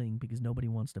folding because nobody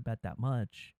wants to bet that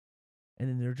much, and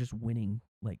then they're just winning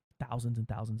like thousands and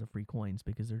thousands of free coins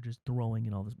because they're just throwing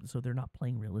in all this. So they're not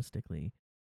playing realistically,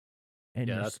 and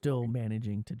Yeah, you're that's still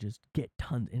managing to just get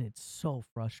tons. And it's so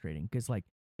frustrating because like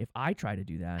if I try to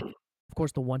do that, of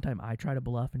course the one time I try to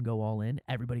bluff and go all in,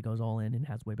 everybody goes all in and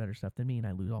has way better stuff than me, and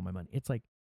I lose all my money. It's like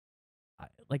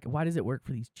why does it work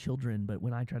for these children, but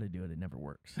when I try to do it, it never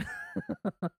works.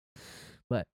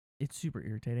 But it's super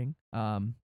irritating.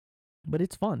 But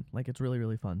it's fun. Like it's really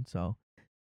really fun. So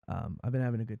I've been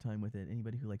having a good time with it.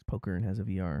 Anybody who likes poker and has a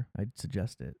VR, I'd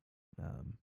suggest it.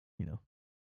 Um, you know,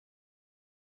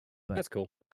 but that's cool.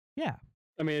 yeah,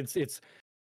 I mean,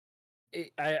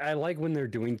 I like when they're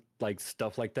doing like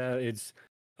stuff like that. It's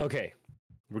okay.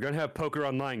 We're gonna have poker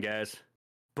online, guys,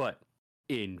 but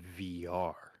in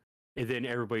VR, and then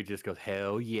everybody just goes,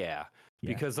 "Hell yeah!"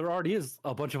 Yeah. Because there already is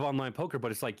a bunch of online poker,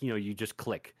 but it's like you just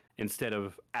click instead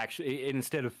of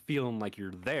feeling like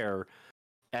you're there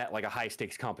at like a high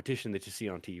stakes competition that you see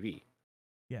on TV.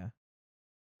 Yeah.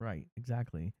 Right.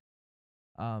 Exactly.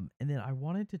 And then I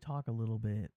wanted to talk a little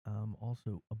bit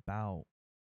also about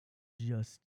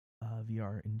just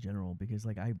VR in general because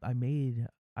like I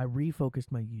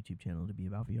refocused my YouTube channel to be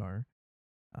about VR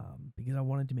because I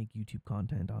wanted to make YouTube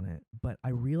content on it, but I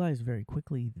realized very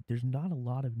quickly that there's not a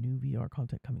lot of new VR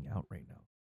content coming out right now.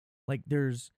 Like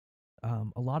there's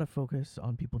a lot of focus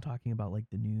on people talking about like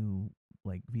the new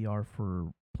like VR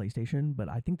for PlayStation, but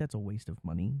I think that's a waste of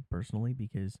money personally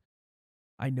because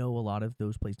I know a lot of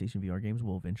those PlayStation VR games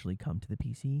will eventually come to the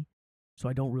PC. So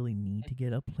I don't really need to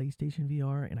get a PlayStation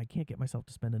VR, and I can't get myself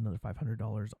to spend another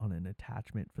 $500 on an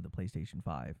attachment for the PlayStation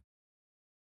 5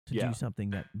 to Yeah. do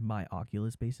something that my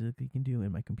Oculus basically can do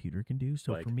and my computer can do.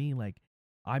 So Like- for me, like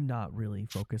I'm not really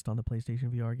focused on the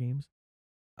PlayStation VR games.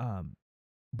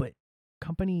 But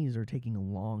companies are taking a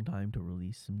long time to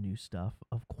release some new stuff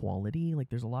of quality. Like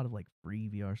there's a lot of like free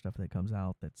VR stuff that comes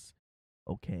out that's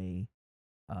okay.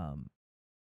 Um,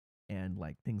 and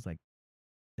like things like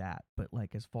that. But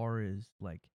like as far as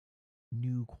like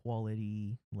new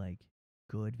quality, like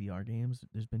good VR games,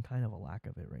 there's been kind of a lack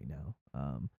of it right now.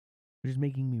 Which is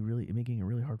making it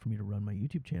really hard for me to run my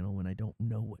YouTube channel when I don't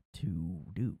know what to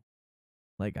do.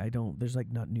 Like there's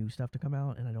like not new stuff to come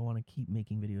out, and I don't want to keep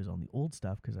making videos on the old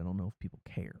stuff because I don't know if people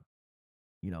care,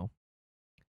 you know.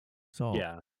 So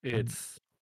yeah, it's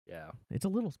a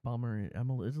little bummer. It's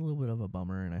a little bit of a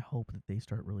bummer, and I hope that they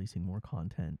start releasing more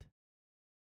content,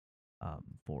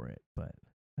 for it. But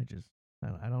I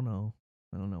don't know.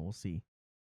 I don't know. We'll see.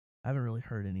 I haven't really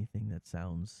heard anything that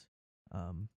sounds,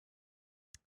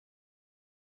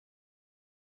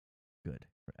 good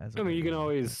as of I mean, right you can now,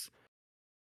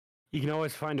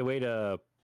 always find a way to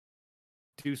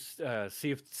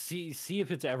see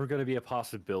if it's ever going to be a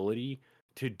possibility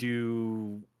to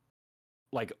do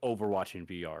like Overwatch in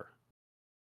VR.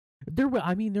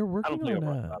 I mean, they're I don't working play on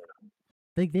Overwatch.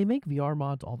 they make VR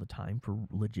mods all the time for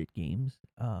legit games.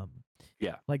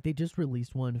 Yeah. Like they just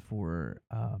released one for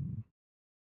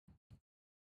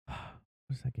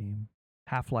what's that game?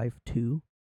 Half-Life 2,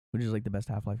 which is like the best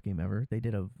Half-Life game ever. They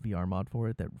did a VR mod for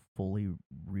it that fully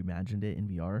reimagined it in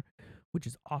VR, which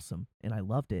is awesome, and I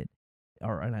loved it.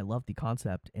 And I loved the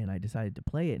concept, and I decided to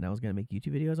play it, and I was going to make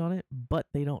YouTube videos on it, but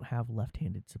they don't have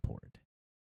left-handed support.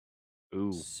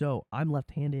 Ooh. So I'm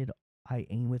left-handed. I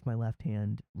aim with my left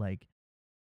hand, like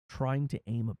trying to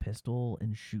aim a pistol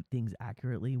and shoot things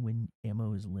accurately when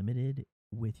ammo is limited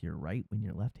with your right when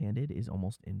you're left-handed is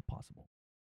almost impossible.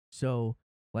 So,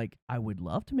 like, I would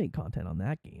love to make content on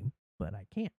that game, but I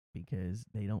can't because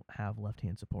they don't have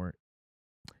left-hand support.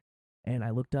 And I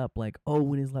looked up, like, oh,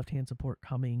 when is left-hand support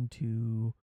coming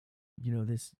to,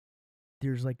 this?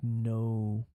 There's like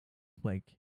no,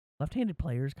 like, left-handed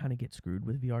players kind of get screwed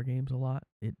with VR games a lot.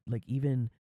 It like even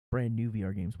brand new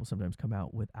VR games will sometimes come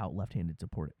out without left-handed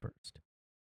support at first,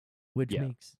 which Yeah.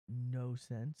 makes no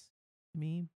sense to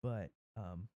me. But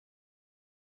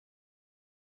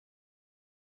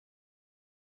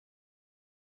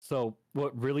So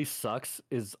what really sucks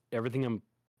is everything I'm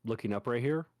looking up right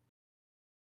here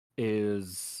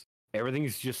is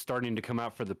everything's just starting to come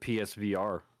out for the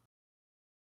PSVR.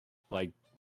 Like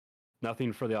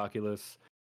nothing for the Oculus,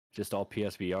 just all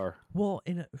PSVR. Well,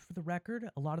 for the record,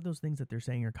 a lot of those things that they're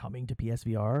saying are coming to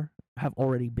PSVR have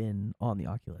already been on the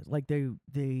Oculus. Like they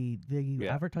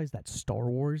advertised that Star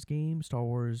Wars game, Star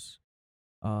Wars,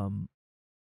 Tales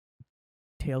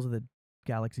of the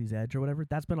Galaxy's Edge or whatever.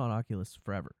 That's been on Oculus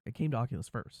forever. It came to Oculus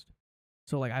first.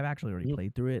 So like I've actually already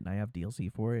played through it, and I have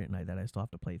DLC for it, and I still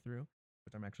have to play through,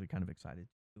 which I'm actually kind of excited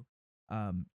to.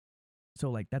 So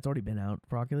like that's already been out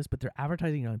for Oculus, but they're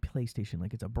advertising it on PlayStation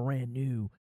like it's a brand new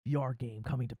VR game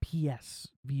coming to PS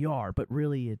VR, but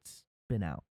really it's been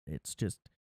out. It's just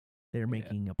they're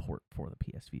making a port for the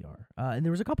PSVR. And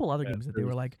there was a couple other games that they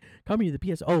were like coming to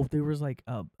the PS. Oh, there was like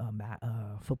a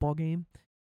football game,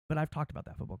 but I've talked about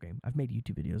that football game. I've made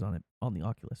YouTube videos on it on the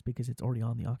Oculus because it's already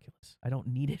on the Oculus. I don't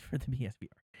need it for the PSVR.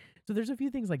 So there's a few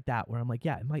things like that where I'm like,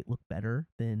 yeah, it might look better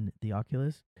than the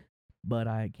Oculus, but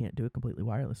I can't do it completely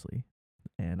wirelessly.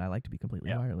 And I like to be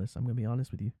completely wireless. I'm going to be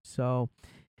honest with you. So,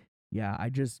 yeah,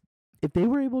 if they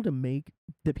were able to make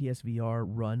the PSVR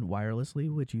run wirelessly,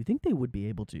 which you think they would be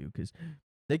able to, because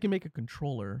they can make a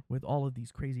controller with all of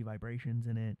these crazy vibrations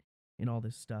in it and all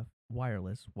this stuff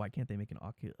wireless. Why can't they make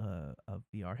a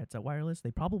VR headset wireless?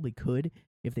 They probably could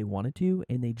if they wanted to,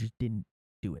 and they just didn't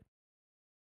do it,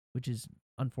 which is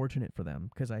unfortunate for them,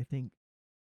 because I think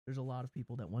there's a lot of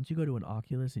people that once you go to an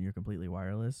Oculus and you're completely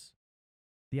wireless,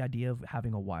 the idea of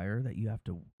having a wire that you have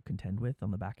to contend with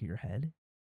on the back of your head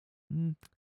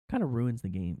kind of ruins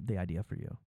the idea for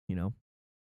you, you know?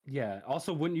 Yeah.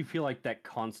 Also, wouldn't you feel like that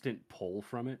constant pull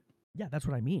from it? Yeah, that's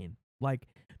what I mean. Like,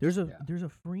 there's a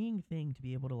freeing thing to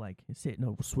be able to like sit in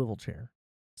a swivel chair,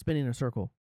 spin in a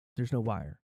circle. There's no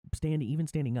wire. Even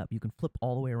standing up, you can flip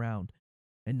all the way around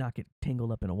and not get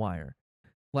tangled up in a wire.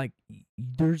 Like,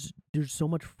 there's so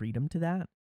much freedom to that.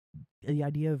 The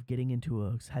idea of getting into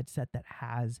a headset that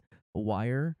has a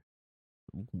wire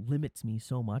limits me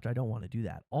so much. I don't want to do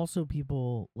that. Also,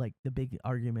 people like the big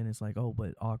argument is like, oh,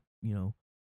 but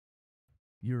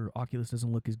your Oculus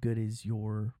doesn't look as good as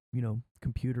your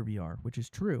computer VR, which is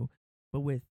true. But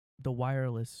with the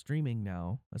wireless streaming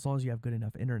now, as long as you have good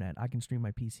enough internet, I can stream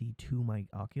my PC to my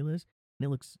Oculus, and it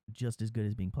looks just as good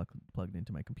as being plugged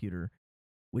into my computer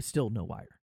with still no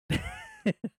wire.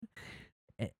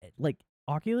 Like,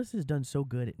 Oculus has done so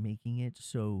good at making it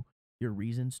so your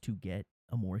reasons to get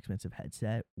a more expensive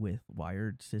headset with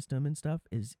wired system and stuff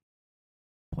is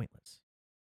pointless.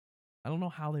 I don't know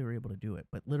how they were able to do it,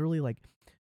 but literally like,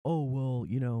 oh, well,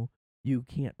 you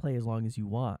can't play as long as you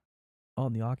want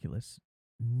on the Oculus.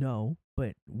 No,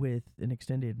 but with an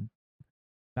extended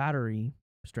battery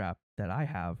strap that I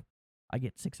have, I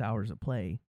get 6 hours of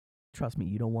play. Trust me,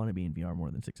 you don't want to be in VR more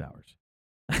than 6 hours.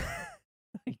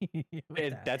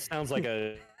 That sounds like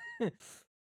a...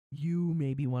 You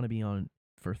maybe want to be on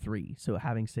for 3, so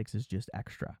having 6 is just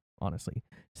extra, honestly.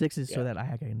 6 is so that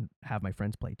I can have my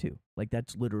friends play too. Like,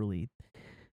 that's literally...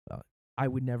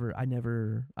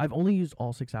 I've only used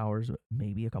all 6 hours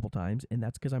maybe a couple times, and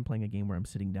that's because I'm playing a game where I'm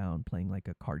sitting down playing like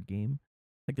a card game.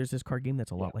 Like, there's this card game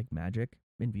that's a lot like Magic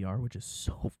in VR, which is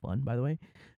so fun, by the way.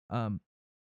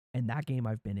 And that game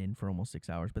I've been in for almost 6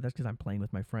 hours, but that's because I'm playing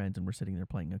with my friends and we're sitting there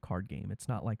playing a card game. It's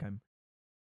not like I'm,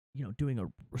 doing a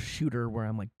shooter where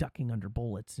I'm like ducking under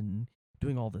bullets and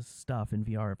doing all this stuff in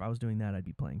VR. If I was doing that, I'd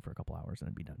be playing for a couple hours and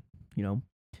I'd be done,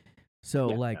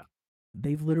 So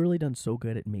they've literally done so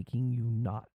good at making you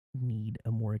not need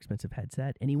a more expensive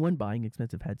headset. Anyone buying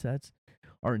expensive headsets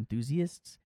are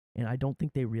enthusiasts, and I don't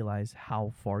think they realize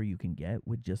how far you can get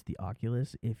with just the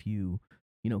Oculus if you,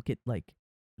 get like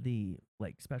the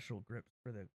special grips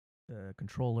for the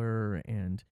controller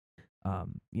and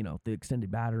the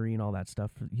extended battery and all that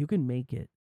stuff. You can make it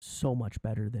so much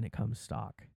better than it comes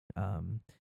stock, and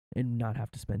not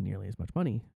have to spend nearly as much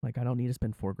money. Like, I don't need to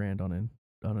spend $4,000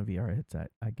 on a VR headset.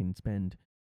 I can spend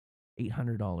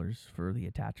 $800 for the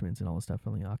attachments and all the stuff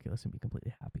on the Oculus and be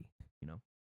completely happy.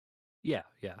 Yeah.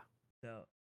 So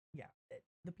yeah,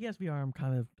 the PSVR I'm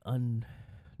kind of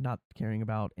not caring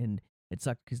about, and it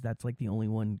sucked because that's like the only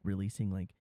one releasing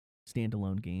like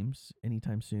standalone games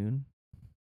anytime soon.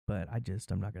 But I'm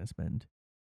not gonna spend.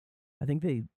 I think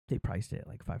they priced it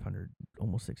like $500,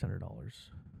 almost $600.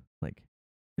 Like,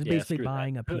 it's basically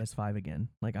buying a PS5 again.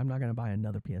 Like, I'm not gonna buy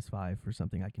another PS5 for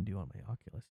something I can do on my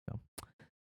Oculus. So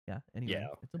yeah. Anyway,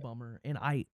 it's a bummer, and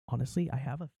I honestly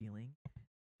have a feeling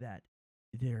that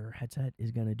their headset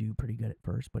is gonna do pretty good at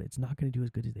first, but it's not gonna do as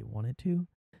good as they want it to.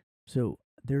 So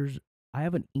I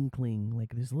have an inkling,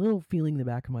 like this little feeling in the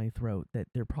back of my throat that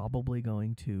they're probably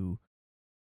going to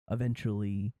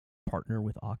eventually partner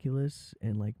with Oculus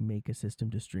and like make a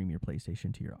system to stream your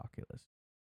PlayStation to your Oculus.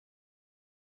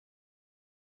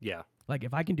 Yeah. Like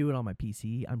if I can do it on my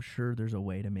PC, I'm sure there's a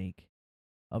way to make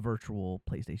a virtual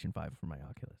PlayStation 5 for my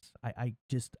Oculus.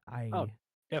 Oh,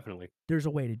 definitely. There's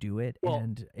a way to do it, Well,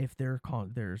 and if their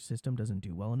system doesn't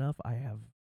do well enough, I have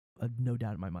no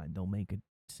doubt in my mind they'll make a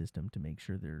system to make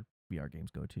sure their VR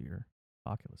games go to your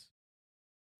Oculus.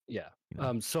 yeah. You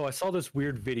know? So I saw this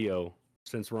weird video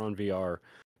since we're on VR.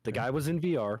 The Okay. guy was in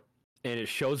VR, and it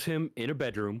shows him in a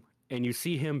bedroom, and you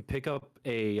see him pick up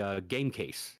a game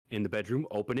case in the bedroom,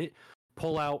 open it,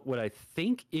 pull out what I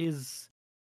think is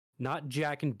not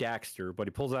Jack and Daxter, but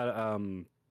he pulls out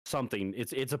something.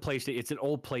 It's a PlayStation. It's an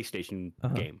old PlayStation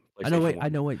game. I know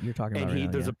PlayStation what 1. you're talking about. And right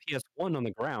now, there's a PS1 on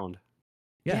the ground.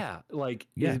 Yeah. Like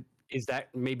Yeah. is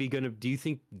that maybe gonna? Do you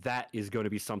think that is going to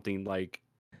be something like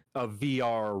a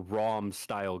VR ROM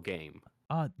style game?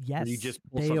 Yes. Where you just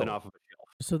pull something off of a shelf.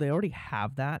 So they already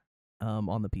have that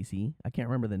on the PC. I can't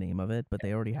remember the name of it, but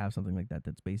they already have something like that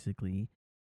that's basically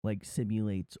like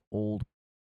simulates old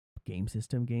game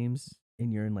system games,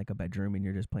 and you're in like a bedroom and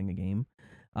you're just playing a game.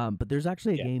 But there's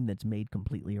actually a game that's made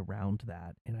completely around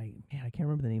that, and I can't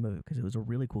remember the name of it because it was a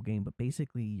really cool game. But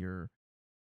basically, you're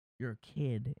a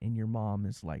kid and your mom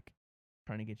is like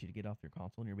trying to get you to get off your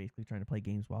console, and you're basically trying to play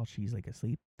games while she's like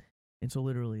asleep. And so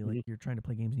literally, like you're trying to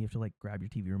play games, and you have to like grab your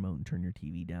TV remote and turn your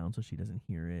TV down so she doesn't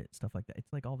hear it, stuff like that.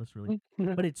 It's like all this really,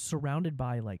 but it's surrounded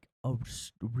by like a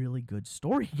really good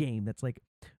story game that's like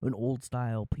an old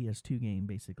style PS2 game,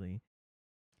 basically.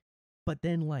 But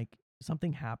then like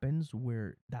something happens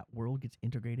where that world gets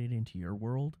integrated into your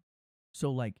world. So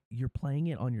like you're playing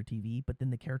it on your TV, but then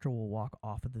the character will walk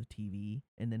off of the TV,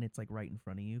 and then it's like right in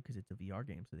front of you because it's a VR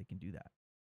game, so they can do that.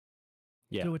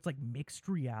 Yeah. So it's like mixed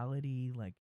reality,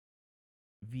 like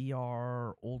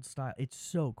VR, old style. It's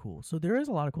so cool. So there is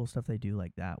a lot of cool stuff they do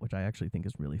like that, which I actually think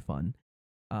is really fun.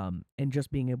 And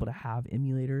just being able to have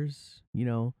emulators, you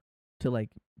know, to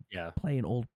like play an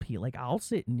old like I'll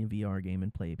sit in a VR game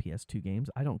and play PS2 games.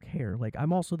 I don't care. Like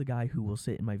I'm also the guy who will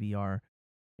sit in my VR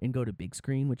and go to big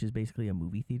screen, which is basically a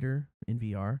movie theater in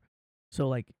VR. So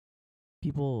like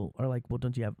people are like, well,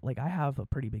 don't you have like I have a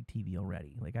pretty big TV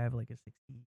already. Like I have like it's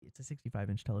a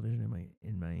 65-inch television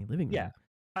in my living room. Yeah,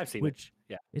 I've seen which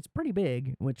it. Yeah, it's pretty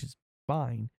big, which is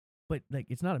fine. But like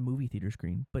it's not a movie theater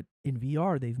screen. But in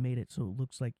VR, they've made it so it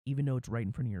looks like even though it's right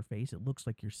in front of your face, it looks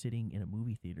like you're sitting in a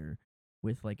movie theater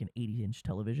with like an 80-inch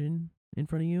television in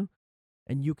front of you,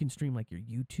 and you can stream like your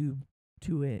YouTube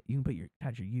to it. You can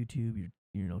attach your YouTube,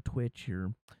 your Twitch,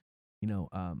 your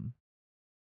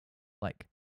like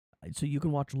so you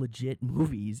can watch legit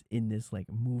movies in this like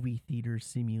movie theater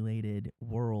simulated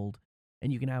world,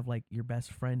 and you can have like your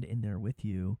best friend in there with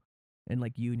you, and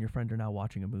like you and your friend are now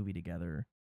watching a movie together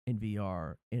in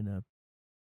VR in a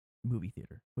movie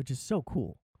theater, which is so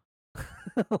cool.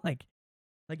 like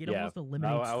it almost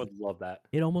eliminates I would love that.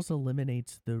 It almost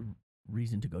eliminates the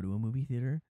reason to go to a movie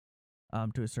theater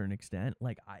to a certain extent.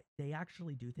 Like they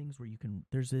actually do things where you can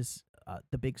there's this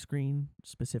the big screen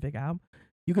specific app.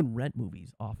 You can rent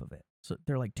movies off of it. So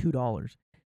they're like $2,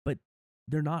 but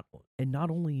they're not, and not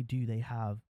only do they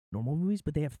have normal movies,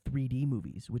 but they have 3D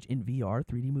movies, which in VR,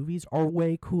 3D movies are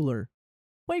way cooler.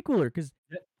 Way cooler because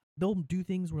they'll do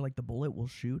things where like the bullet will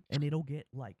shoot and it'll get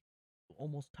like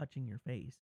almost touching your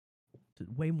face. So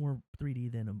way more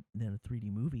 3D than a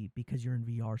 3D movie because you're in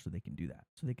VR, so they can do that.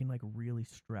 So they can like really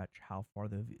stretch how far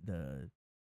the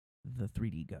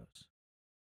 3D goes.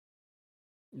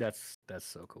 That's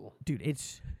so cool. Dude,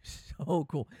 it's so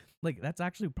cool. Like that's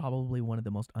actually probably one of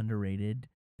the most underrated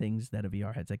things that a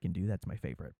VR headset can do. That's my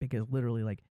favorite because literally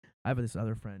like I have this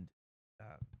other friend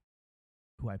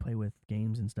who I play with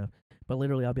games and stuff, but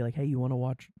literally I'll be like, "Hey, you want to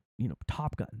watch,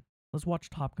 Top Gun? Let's watch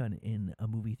Top Gun in a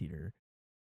movie theater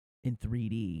in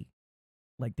 3D,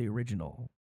 like the original,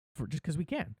 for just because we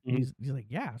can." Mm-hmm. He's like,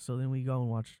 "Yeah." So then we go and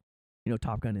watch,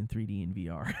 Top Gun in 3D in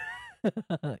VR.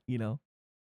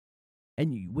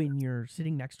 And when you're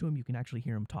sitting next to him, you can actually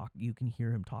hear him talk. You can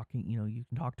hear him talking. You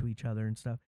can talk to each other and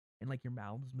stuff. And like your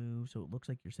mouths move, so it looks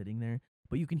like you're sitting there.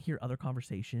 But you can hear other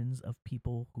conversations of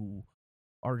people who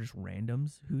are just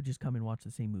randoms who just come and watch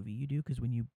the same movie you do. Because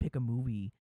when you pick a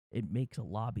movie, it makes a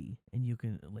lobby, and you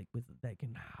can like with that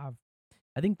can have.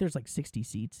 I think there's like 60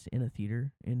 seats in a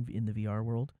theater in the VR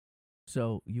world.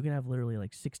 So you can have literally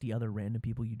like 60 other random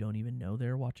people you don't even know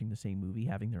there watching the same movie,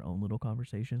 having their own little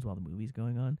conversations while the movie's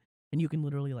going on. And you can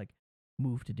literally like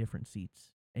move to different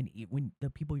seats. And when the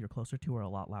people you're closer to are a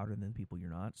lot louder than the people you're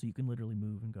not. So you can literally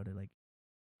move and go to like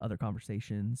other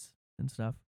conversations and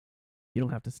stuff. You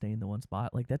don't have to stay in the one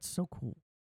spot. Like that's so cool.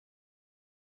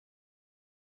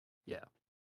 Yeah.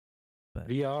 But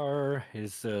VR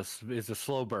is a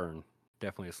slow burn.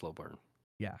 Definitely a slow burn.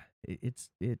 yeah, it's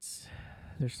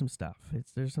there's some stuff.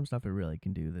 There's some stuff it really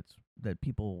can do that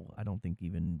people I don't think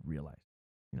even realize.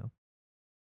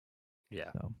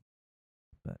 Yeah. So,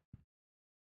 but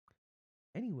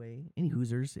anyway, any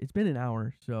Hoosers, it's been an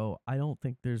hour, so I don't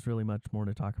think there's really much more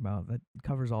to talk about. That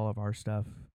covers all of our stuff.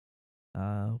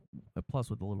 Plus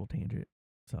with a little tangent.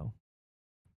 So,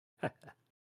 do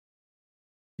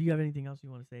you have anything else you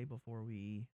want to say before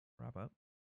we wrap up?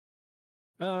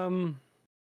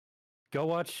 Go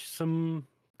watch some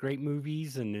great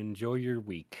movies and enjoy your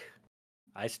week.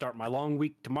 I start my long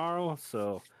week tomorrow,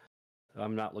 so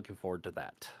I'm not looking forward to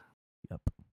that. Yep.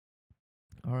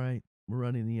 All right, we're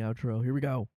running the outro. Here we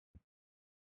go.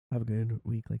 Have a good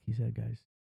week, like you said, guys.